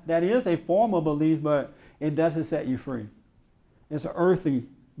 That is a form of belief, but it doesn't set you free. It's an earthy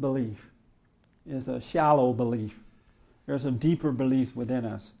belief. It's a shallow belief. There's a deeper belief within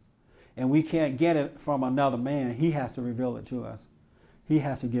us. And we can't get it from another man. He has to reveal it to us. He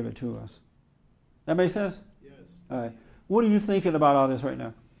has to give it to us. That make sense? Yes. All right. What are you thinking about all this right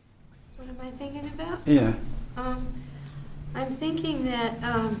now? What am I thinking about? Yeah. I'm thinking that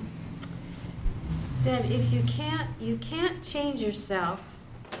that if you can't change yourself,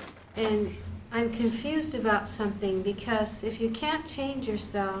 and I'm confused about something, because if you can't change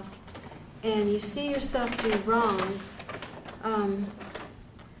yourself and you see yourself do wrong,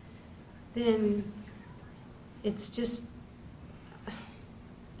 then it's just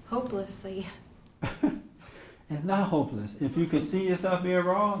hopeless, I guess. It's not hopeless. If you can see yourself being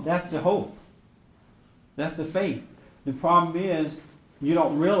wrong, that's the hope. That's the faith. The problem is you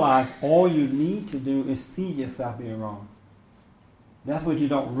don't realize all you need to do is see yourself being wrong. That's what you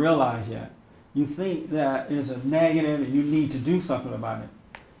don't realize yet. You think that it's a negative and you need to do something about it.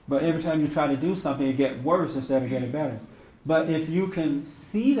 But every time you try to do something, it gets worse instead of getting better. But if you can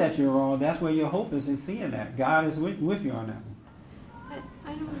see that you're wrong, that's where your hope is in seeing that. God is with you on that one.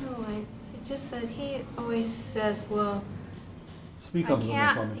 I don't know. It's just that he always says, well, Speak up a little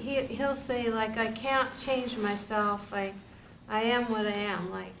bit for me. He'll say, like, I can't change myself. I am what I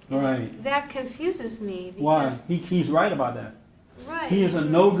am. Like, right. That confuses me. Because, why? He's right about that. Right. He is a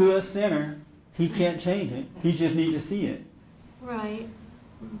no good sinner. He can't change it. He just needs to see it. Right.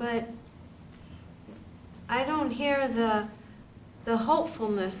 But I don't hear the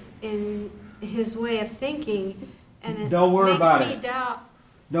hopefulness in his way of thinking, and it Don't worry about makes me it. doubt.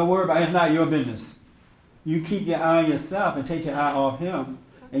 Don't worry about it. It's not your business. You keep your eye on yourself and take your eye off him,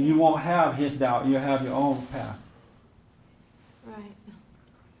 and you won't have his doubt. You'll have your own path. Right.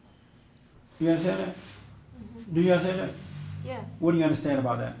 You understand that? Mm-hmm. Do you understand that? Yes. What do you understand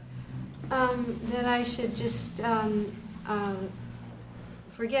about that? That I should just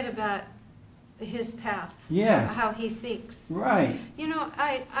forget about his path. Yes. How he thinks. Right. You know,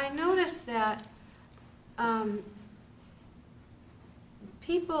 I noticed that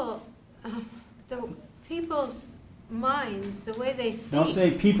people's minds, the way they think. Don't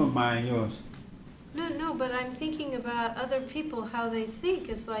say people mind yours. No, but I'm thinking about other people, how they think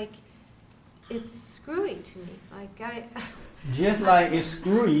is like, it's screwy to me. Like Just like it's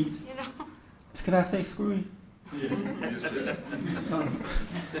screwy. You know. Can I say screwy? Yeah.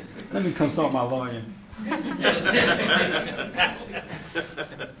 Let me consult my lawyer.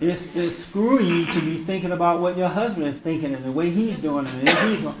 It's screwy to be thinking about what your husband is thinking and the way he's doing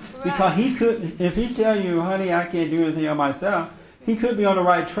it. Because he could, if he tell you, honey, I can't do anything on myself, he could be on the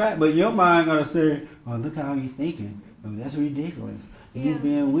right track, but your mind gonna say, oh, look how he's thinking. Oh, that's ridiculous. He's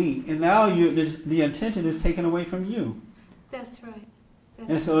being weak. And now the attention is taken away from you. That's right.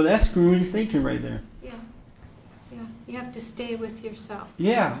 And so that's screwy thinking right there. Yeah. You have to stay with yourself.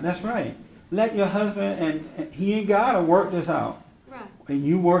 Yeah, that's right. Let your husband and he and God will work this out. Right. And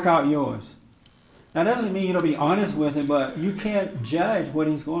you work out yours. Now, that doesn't mean you don't be honest with him, but you can't judge what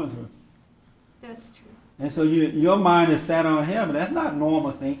he's going through. That's true. And so your mind is set on him, and that's not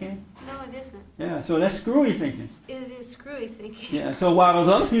normal thinking. No, it isn't. Yeah, so that's screwy thinking. It is screwy thinking. Yeah, so while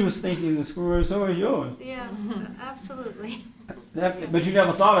those other people's thinking is screwy, so is yours. Yeah, absolutely. But you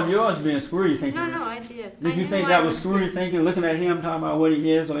never thought of yours being screwy thinking. No, I did. Did you think that was screwy thinking, looking at him, talking about what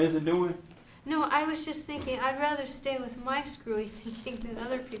he is or isn't doing? No, I was just thinking I'd rather stay with my screwy thinking than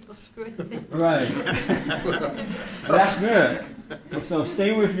other people's screwy thinking. Right. That's good. So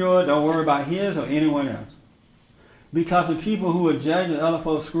stay with yours. Don't worry about his or anyone else. Because the people who are judging other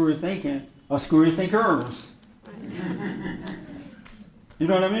folks' screwy thinking are screwy thinkers. Right. You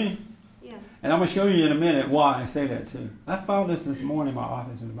know what I mean? Yes. And I'm going to show you in a minute why I say that too. I found this morning in my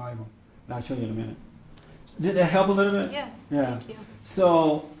office in the Bible. And I'll show you in a minute. Did that help a little bit? Yes. Yeah. Thank you.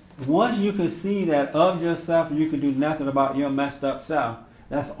 So once you can see that of yourself and you can do nothing about your messed up self,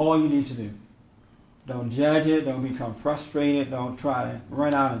 that's all you need to do. Don't judge it. Don't become frustrated. Don't try to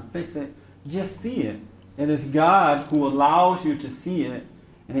run out and fix it. Just see it. And it's God who allows you to see it.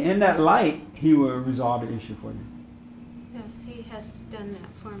 And in that light, he will resolve the issue for you. Yes, he has done that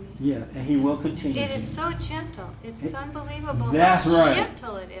for me. Yeah, and he will continue. It to. is so gentle. It's unbelievable That's how right.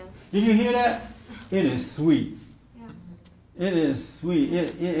 gentle it is. Did you hear that? It is sweet. Yeah. It is sweet.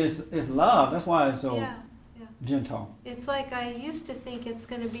 It's love. That's why it's so Yeah. gentle. It's like I used to think it's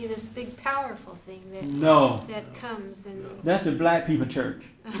going to be this big, powerful thing that No. that comes and. That's the black people church.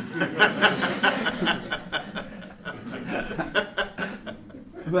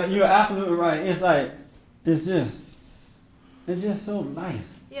 But you're absolutely right. It's just so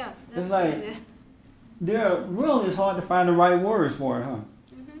nice. Yeah, that's It's like what it is. Really it's hard to find the right words for it, huh?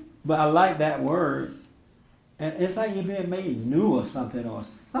 Mm-hmm. But I like that word, and it's like you're being made new or something.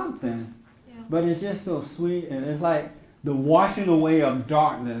 Yeah. But it's just so sweet, and it's like the washing away of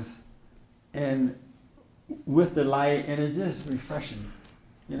darkness, and with the light, and it's just refreshing.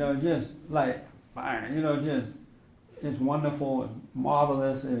 Just like fire. Just it's wonderful, and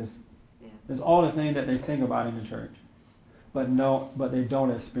marvelous. It's all the things that they sing about in the church, but they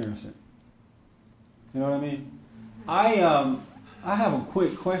don't experience it. You know what I mean? I have a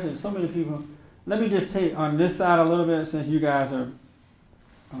quick question. So many people. Let me just take on this side a little bit, since you guys are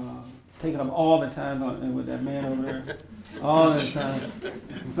taking up all the time and with that man over there, all the time.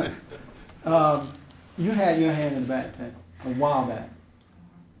 You had your hand in the back a while back.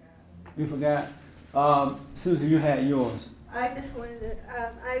 You forgot. Susan, you had yours. I just wanted to.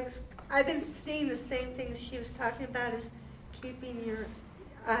 I've been seeing the same things she was talking about, is keeping your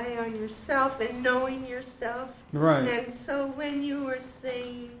eye on yourself and knowing yourself. Right. And so when you were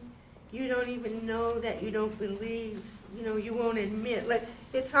saying you don't even know that you don't believe, you won't admit. Like,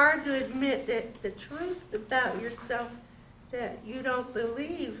 it's hard to admit that the truth about yourself that you don't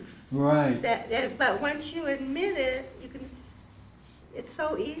believe. Right. But once you admit it, you can. It's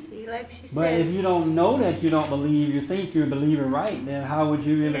so easy, like she said. But if you don't know that you don't believe, you think you're believing right, then how would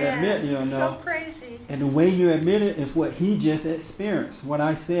you even admit you don't know? So crazy. And the way you admit it is what he just experienced. When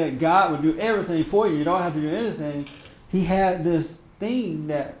I said God would do everything for you, you don't have to do anything. He had this thing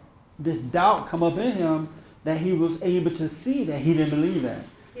this doubt come up in him that he was able to see that he didn't believe that.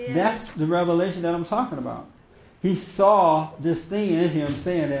 Yeah. That's the revelation that I'm talking about. He saw this thing in him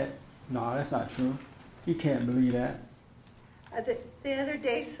saying that, no, that's not true. You can't believe that. The other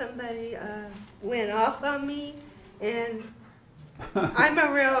day somebody went off on me, and I'm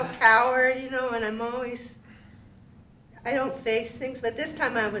a real coward, and I don't face things, but this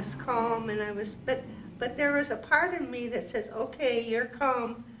time I was calm, and but there was a part of me that says, okay, you're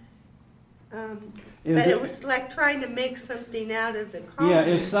calm. But it was like trying to make something out of the calm. Yeah,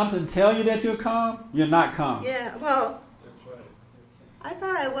 if something tell you that you're calm, you're not calm. Yeah, well, I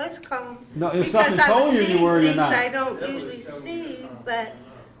thought I was calm. No, if something told you were, you're not. I don't usually see, but...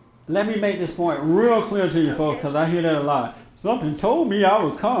 Let me make this point real clear to you folks, because I hear that a lot. Something told me I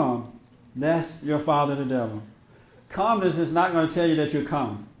was calm. That's your father, the devil. Calmness is not going to tell you that you're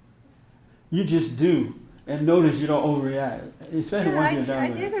calm. You just do. And notice you don't overreact, especially once you're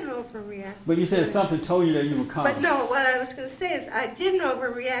done with it. I didn't overreact. But you said something told you that you were calm. But no, what I was going to say is I didn't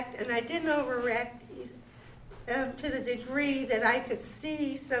overreact, and I didn't overreact to the degree that I could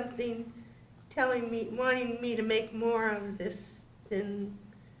see something telling me, wanting me to make more of this than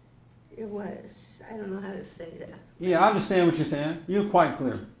it was. I don't know how to say that. Yeah, I understand what you're saying. You're quite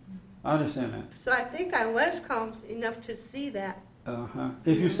clear. I understand that. So I think I was calm enough to see that. Uh-huh.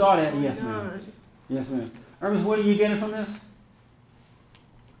 If you saw that, yes, ma'am. Yes, ma'am. Ernest, what are you getting from this?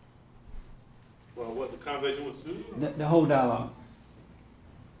 Well, what, the conversation with Susan? The whole dialogue.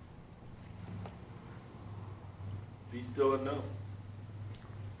 Be still and know.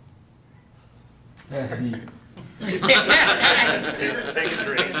 That's deep. Take a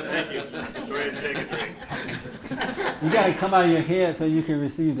drink. Thank you. Go ahead and take a drink. You got to come out of your head so you can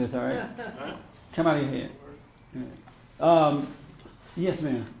receive this, all right? Huh? Come out of your head. Yes,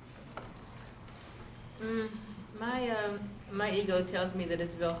 ma'am. My ego tells me that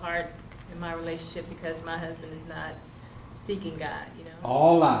it's real hard in my relationship because my husband is not seeking God,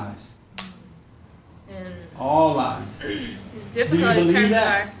 All lies. And all lies. It's difficult in terms of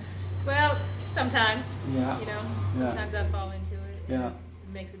our, well, sometimes, Yeah. sometimes I fall into it. Yeah. It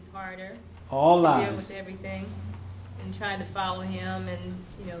makes it harder all to lies. deal with everything and trying to follow him and,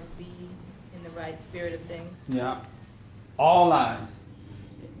 be in the right spirit of things. Yeah. All lies.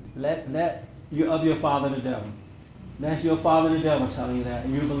 Let you of your father the devil. That's your father the devil telling you that,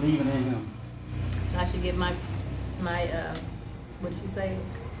 and you're believing in him. So I should get my what did she say?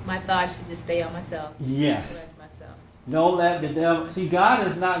 My thoughts should just stay on myself. Yes. Correct myself. Don't let the devil... See, God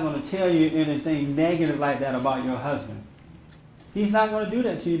is not going to tell you anything negative like that about your husband. He's not going to do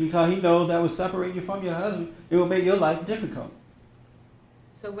that to you because he knows that will separate you from your husband. It will make your life difficult.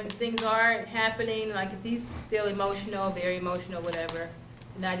 So when things are happening, like if he's still emotional, very emotional, whatever,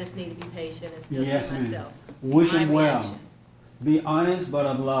 then I just need to be patient and still Yes, see ma'am. myself. See Wish my him well. reaction. Be honest but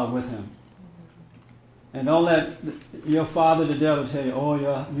of love with him. And don't let your father, the devil, tell you, oh,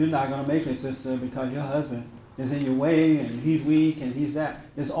 you're not going to make it, sister, because your husband is in your way and he's weak and he's that.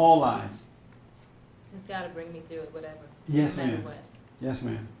 It's all lies. He's got to bring me through it, whatever. Yes, no matter ma'am. what. Yes,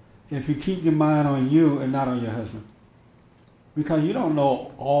 ma'am. If you keep your mind on you and not on your husband. Because you don't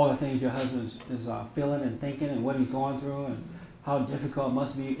know all the things your husband is feeling and thinking and what he's going through and how difficult it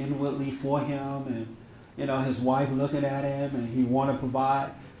must be inwardly for him and, you know, his wife looking at him and he want to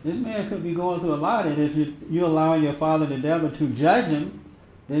provide. This man could be going through a lot, and if you're allowing your father, the devil, to judge him,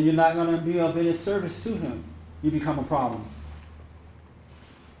 then you're not going to be of any service to him. You become a problem.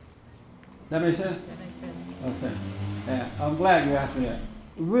 That make sense? That makes sense. Okay. Yeah, I'm glad you asked me that.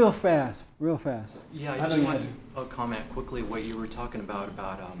 Real fast. Yeah, I just want to comment quickly what you were talking about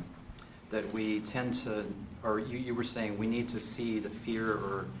that we tend to, or you were saying we need to see the fear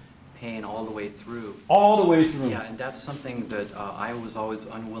or pain all the way through. All the way through. Yeah, and that's something that I was always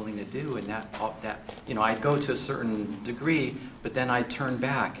unwilling to do, and that you know, I'd go to a certain degree, but then I'd turn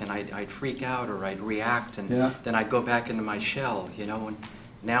back and I'd freak out or I'd react, and then I'd go back into my shell, you know. And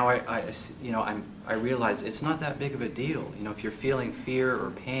now I realize it's not that big of a deal, you know. If you're feeling fear or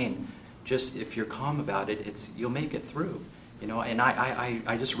pain, just if you're calm about it, you'll make it through, you know. And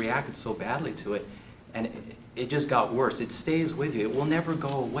I just reacted so badly to it, and it just got worse. It stays with you. It will never go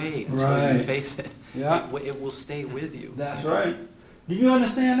away until you face it. Yeah. It will stay with you. That's right. Do you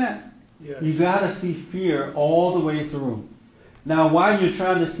understand that? Yes. You got to see fear all the way through. Now, while you're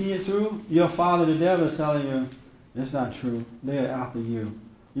trying to see it through, your father, the devil, is telling you, it's not true. They're after you.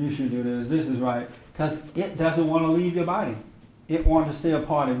 You should do this. This is right. Because it doesn't want to leave your body. It wants to stay a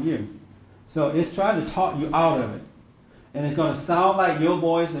part of you. So it's trying to talk you out of it. And it's going to sound like your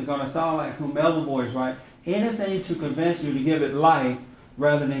voice. It's going to sound like whomever's voice, right? Anything to convince you to give it life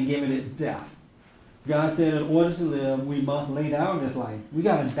rather than giving it death. God said in order to live, we must lay down this life. We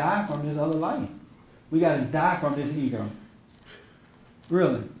got to die from this other life. We got to die from this ego.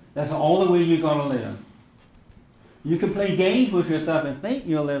 Really. That's the only way you're going to live. You can play games with yourself and think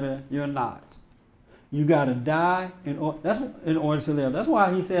you're living. You're not. You got to die in order to live. That's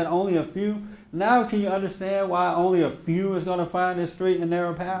why he said only a few. Now can you understand why only a few is going to find this straight and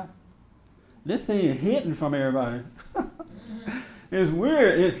narrow path? This thing is hidden from everybody. It's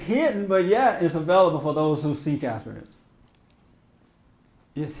weird. It's hidden, but yet it's available for those who seek after it.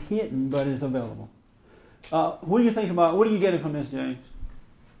 It's hidden, but it's available. What do you think about? What are you getting from this, James?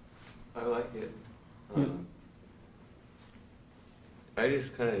 I like it. Yeah. I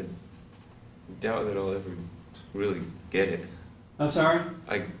just kind of doubt that I'll ever really get it. I'm sorry?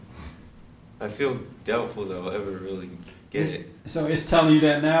 I feel doubtful that I'll ever really get it. So it's telling you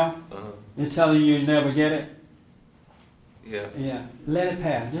that now? Uh-huh. It's telling you never get it? Yeah. Yeah. Let it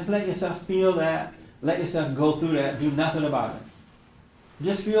pass. Just let yourself feel that. Let yourself go through that. Do nothing about it.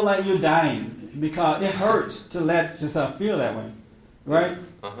 Just feel like you're dying because it hurts to let yourself feel that way. Right?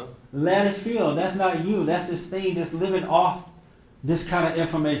 Uh-huh. Let it feel. That's not you. That's this thing that's living off this kind of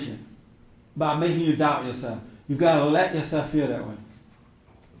information by making you doubt yourself. You got to let yourself feel that way.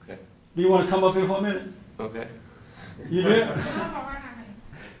 Okay. Do you want to come up here for a minute? Okay. You do?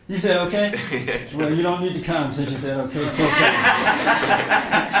 You said okay? Yes. Well, you don't need to come since you said okay. It's okay.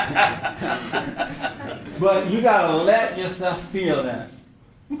 But you got to let yourself feel that.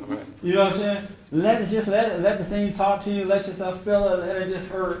 All right. You know what I'm saying? Let the thing talk to you. Let yourself feel it. Let it just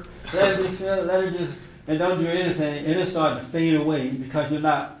hurt. Let it just feel it. Let it just, and don't do anything. It'll start to fade away because you're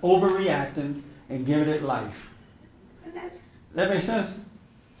not overreacting and giving it life. That makes sense?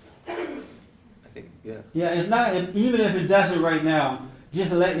 I think, yeah. Yeah, it's not, even if it doesn't right now,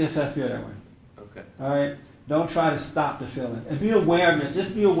 just let yourself feel that way. Okay. All right? Don't try to stop the feeling. And be aware of it.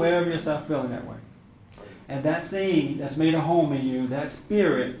 Just be aware of yourself feeling that way. And that thing that's made a home in you, that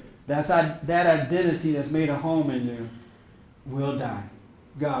spirit, that identity that's made a home in you, will die.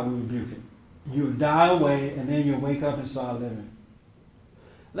 God will rebuke it. You'll die away, and then you'll wake up and start living.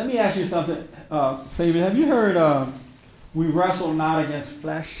 Let me ask you something, Fabian. Have you heard we wrestle not against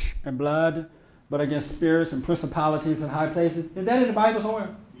flesh and blood, but against spirits and principalities in high places? Is that in the Bible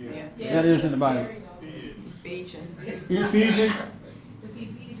somewhere? Yeah. That is in the Bible. Ephesians. Ephesians?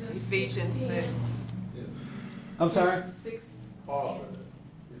 Ephesians 6. I'm sorry? 6.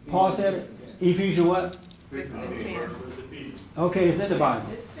 Paul said it? Ephesians what? 6 and 10. Okay, it's in the Bible.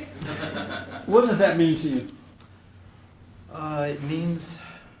 What does that mean to you? It means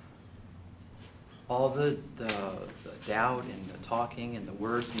all the doubt and the talking and the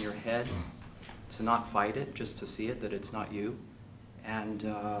words in your head, to not fight it, just to see it, that it's not you, And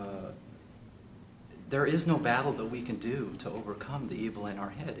there is no battle that we can do to overcome the evil in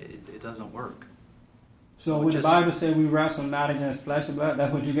our head. It doesn't work. So when the Bible says we wrestle not against flesh and blood,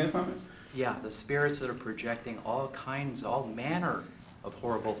 that's what you get from it? Yeah, the spirits that are projecting all manner of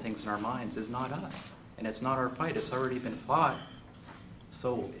horrible things in our minds is not us. And it's not our fight. It's already been fought.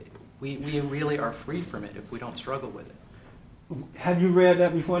 So we really are free from it if we don't struggle with it. Have you read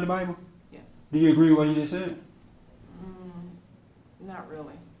that before in the Bible? Yes. Do you agree with what he just said? Not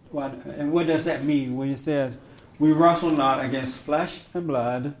really. And what does that mean when it says, we wrestle not against flesh and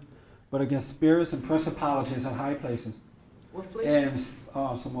blood, but against spirits and principalities in high places? Well, flesh and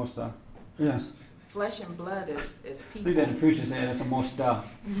some more stuff. Yes. Flesh and blood is people. Look at the preacher saying there's some more stuff.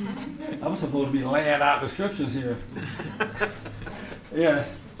 I'm supposed to be laying out the scriptures here.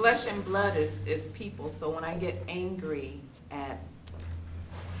 Yes. Flesh and blood is people. So when I get angry at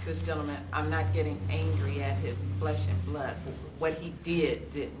this gentleman, I'm not getting angry at his flesh and blood. What he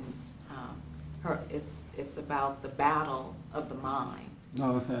didn't hurt. It's about the battle of the mind.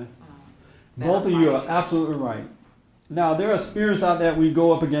 Oh, okay. Both of you are absolutely right. Now, there are spirits out there we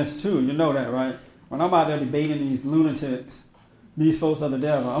go up against too. You know that, right? When I'm out there debating these lunatics, these folks are the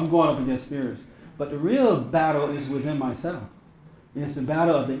devil, I'm going up against spirits. But the real battle is within myself. It's the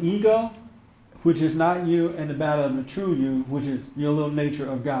battle of the ego, which is not you, and the battle of the true you, which is your little nature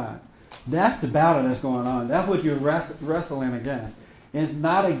of God. That's the battle that's going on. That's what you're wrestling against. It's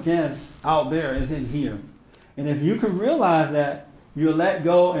not against out there, it's in here. And if you can realize that, you'll let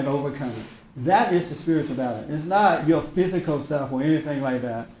go and overcome it. That is the spiritual battle. It's not your physical self or anything like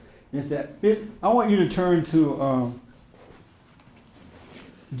that. It's that. I want you to turn to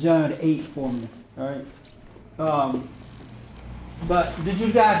John 8 for me. All right. But did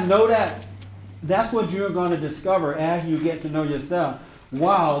you guys know that? That's what you're going to discover as you get to know yourself.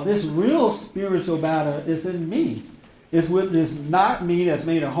 Wow, this real spiritual battle is in me. It's with this not me that's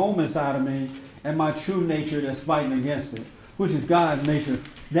made a home inside of me and my true nature that's fighting against it, which is God's nature.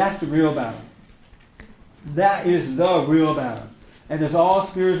 That's the real battle. That is the real battle. And it's all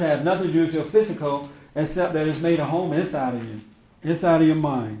spirits that have nothing to do with your physical, except that it's made a home inside of you, inside of your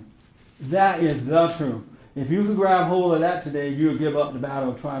mind. That is the truth. If you can grab hold of that today, you'll give up the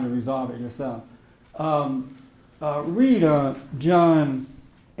battle of trying to resolve it yourself. Read John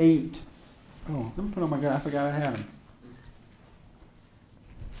 8. Oh, let me put on my guy. I forgot I had him.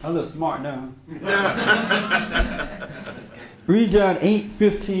 I look smart now. Read John 8,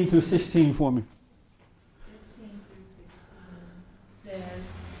 15 through 16 for me. 15 through 16 says,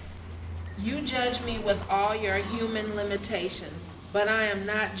 "You judge me with all your human limitations, but I am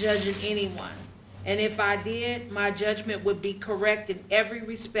not judging anyone. And if I did, my judgment would be correct in every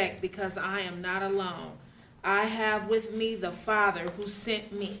respect because I am not alone. I have with me the Father who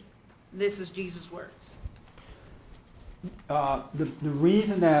sent me." This is Jesus' words. The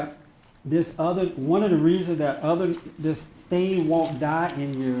reason that this thing won't die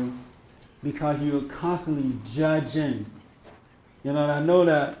in you because you're constantly judging. You know, and I know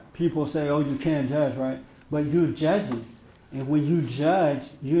that people say, oh, you can't judge, right? But you're judging. And when you judge,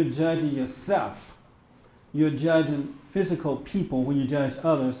 you're judging yourself. You're judging physical people when you judge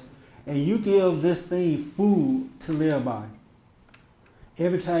others. And you give this thing food to live by.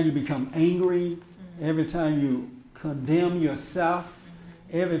 Every time you become angry, every time you condemn yourself,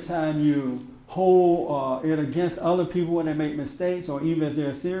 every time you hold it against other people when they make mistakes or even if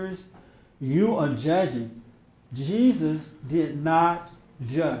they're serious, you are judging. Jesus did not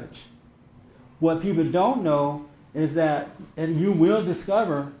judge. What people don't know is that, and you will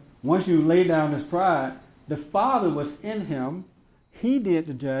discover once you lay down this pride, the Father was in him. He did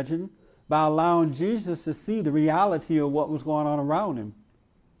the judging by allowing Jesus to see the reality of what was going on around him.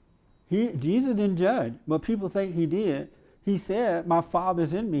 Jesus didn't judge, but people think he did. He said, my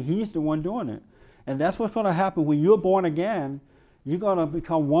Father's in me. He's the one doing it. And that's what's going to happen when you're born again. You're going to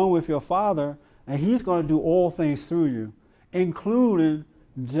become one with your Father, and he's going to do all things through you, including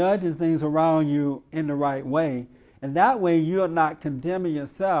judging things around you in the right way. And that way you're not condemning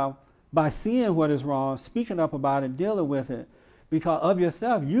yourself by seeing what is wrong, speaking up about it, dealing with it. Because of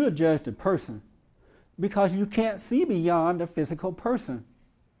yourself, you'll judge the person. Because you can't see beyond the physical person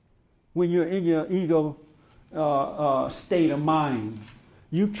when you're in your ego state of mind.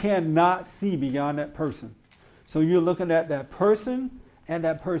 You cannot see beyond that person. So you're looking at that person and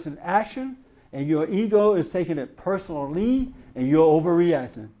that person's action, and your ego is taking it personally, and you're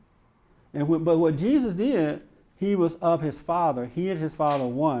overreacting. But what Jesus did, he was of his Father. He and his Father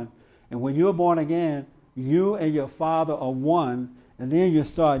one. And when you're born again, you and your Father are one, and then you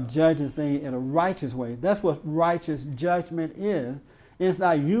start judging things in a righteous way. That's what righteous judgment is. It's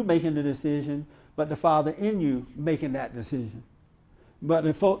not you making the decision, but the Father in you making that decision. But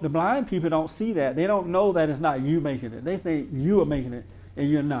the blind people don't see that. They don't know that it's not you making it. They think you are making it, and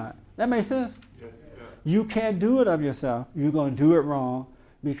you're not. That makes sense? Yes. You can't do it of yourself. You're going to do it wrong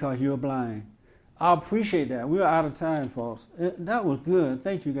because you're blind. I appreciate that. We're out of time, folks. That was good.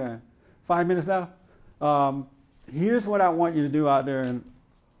 Thank you, guys. 5 minutes left. Here's what I want you to do out there in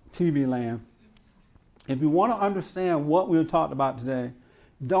TV land. If you want to understand what we talked about today,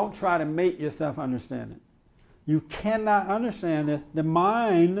 don't try to make yourself understand it. You cannot understand it. The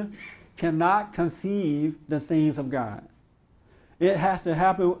mind cannot conceive the things of God. It has to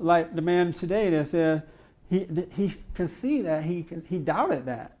happen like the man today that said he can see that, he doubted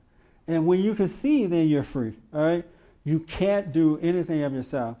that. And when you can see, then you're free. All right? You can't do anything of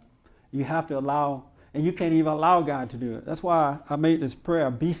yourself. You have to allow, and you can't even allow God to do it. That's why I made this prayer,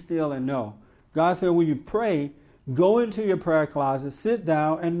 be still and know. God said when you pray, go into your prayer closet, sit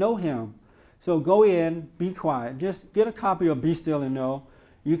down, and know him. So go in, be quiet. Just get a copy of Be Still and Know.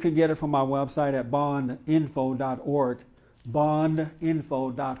 You can get it from my website at bondinfo.org,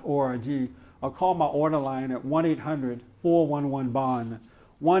 bondinfo.org, or call my order line at 1-800-411-BOND,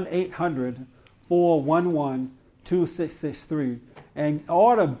 1-800-411-2663. And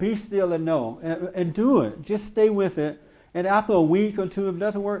order Be Still and Know, and do it. Just stay with it. And after a week or two, if it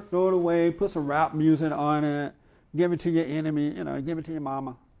doesn't work, throw it away, put some rap music on it, give it to your enemy, give it to your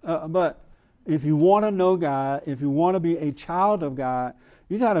mama. But if you want to know God, if you want to be a child of God,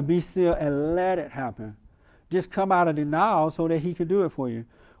 you got to be still and let it happen. Just come out of denial so that he can do it for you.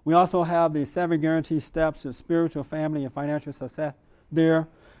 We also have the 7 guaranteed steps of spiritual, family, and financial success there.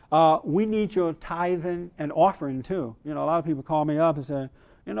 We need your tithing and offering too. A lot of people call me up and say,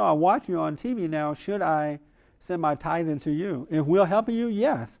 I watch you on TV now. Should I send my tithing to you? If we're helping you,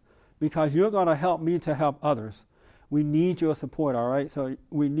 yes, because you're going to help me to help others. We need your support, all right? So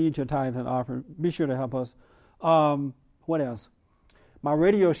we need your tithe and offering. Be sure to help us. What else? My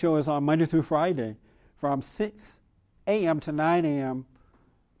radio show is on Monday through Friday from 6 a.m. to 9 a.m.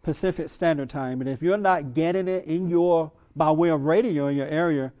 Pacific Standard Time. And if you're not getting it by way of radio in your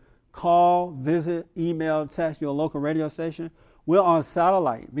area, call, visit, email, text your local radio station. We're on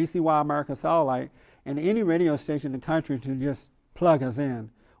satellite, VCY America Satellite, and any radio station in the country to just plug us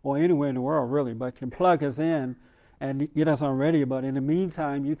in, or anywhere in the world really, but can plug us in and get us on radio. But in the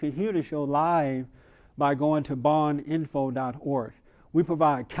meantime, you can hear the show live by going to bondinfo.org. We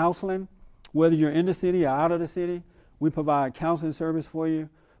provide counseling, whether you're in the city or out of the city. We provide counseling service for you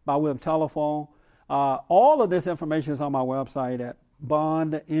by way of telephone. All of this information is on my website at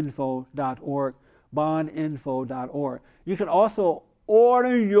bondinfo.org, bondinfo.org. You can also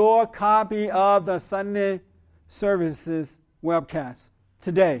order your copy of the Sunday Services webcast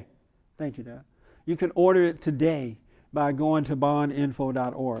today. Thank you, Dad. You can order it today by going to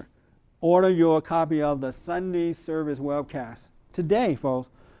bondinfo.org. Order your copy of the Sunday Service webcast today, folks,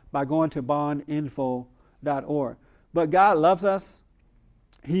 by going to bondinfo.org. But God loves us.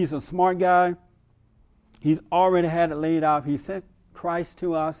 He's a smart guy. He's already had it laid out. He sent Christ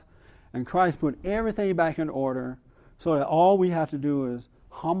to us, and Christ put everything back in order so that all we have to do is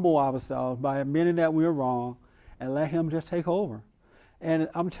humble ourselves by admitting that we're wrong and let him just take over. And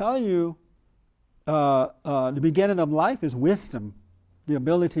I'm telling you, the beginning of life is wisdom, the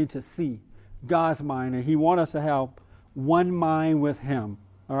ability to see God's mind, and he wants us to have one mind with him,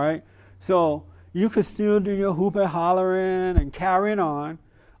 all right? So you could still do your hooping, hollering, and carrying on,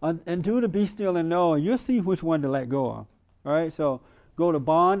 and do the Be Still and Know, and you'll see which one to let go of, all right? So go to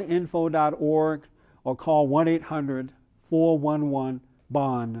bondinfo.org or call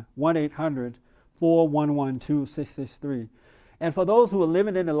 1-800-411-BOND, 1-800-411-2663. And for those who are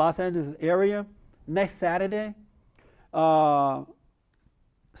living in the Los Angeles area, next Saturday,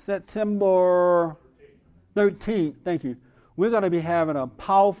 September 13th, thank you, we're going to be having a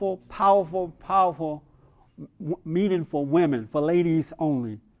powerful meeting for women, for ladies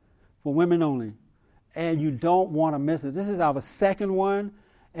only, for women only. And you don't want to miss it. This is our second one,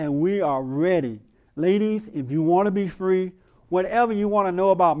 and we are ready. Ladies, if you want to be free, whatever you want to know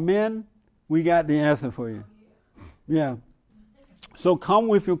about men, we got the answer for you. Yeah. So come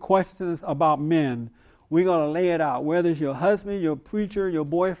with your questions about men. We're going to lay it out, whether it's your husband, your preacher, your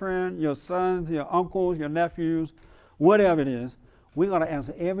boyfriend, your sons, your uncles, your nephews, whatever it is. We're going to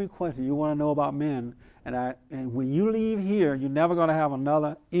answer every question you want to know about men. And when you leave here, you're never going to have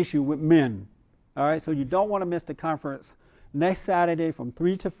another issue with men. All right? So you don't want to miss the conference next Saturday from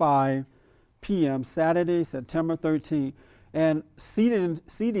 3 to 5 p.m., Saturday, September 13th. And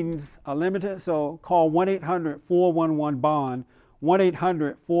seatings are limited, so call 1-800-411-BOND,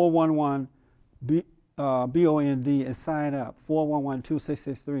 1-800-411-BOND, and sign up,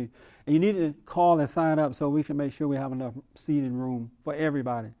 411-2663. And you need to call and sign up so we can make sure we have enough seating room for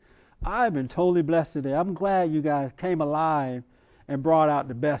everybody. I've been totally blessed today. I'm glad you guys came alive and brought out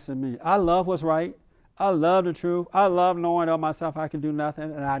the best in me. I love what's right. I love the truth. I love knowing of myself I can do nothing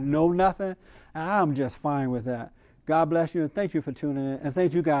and I know nothing. And I'm just fine with that. God bless you and thank you for tuning in. And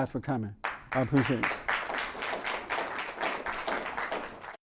thank you guys for coming. I appreciate it.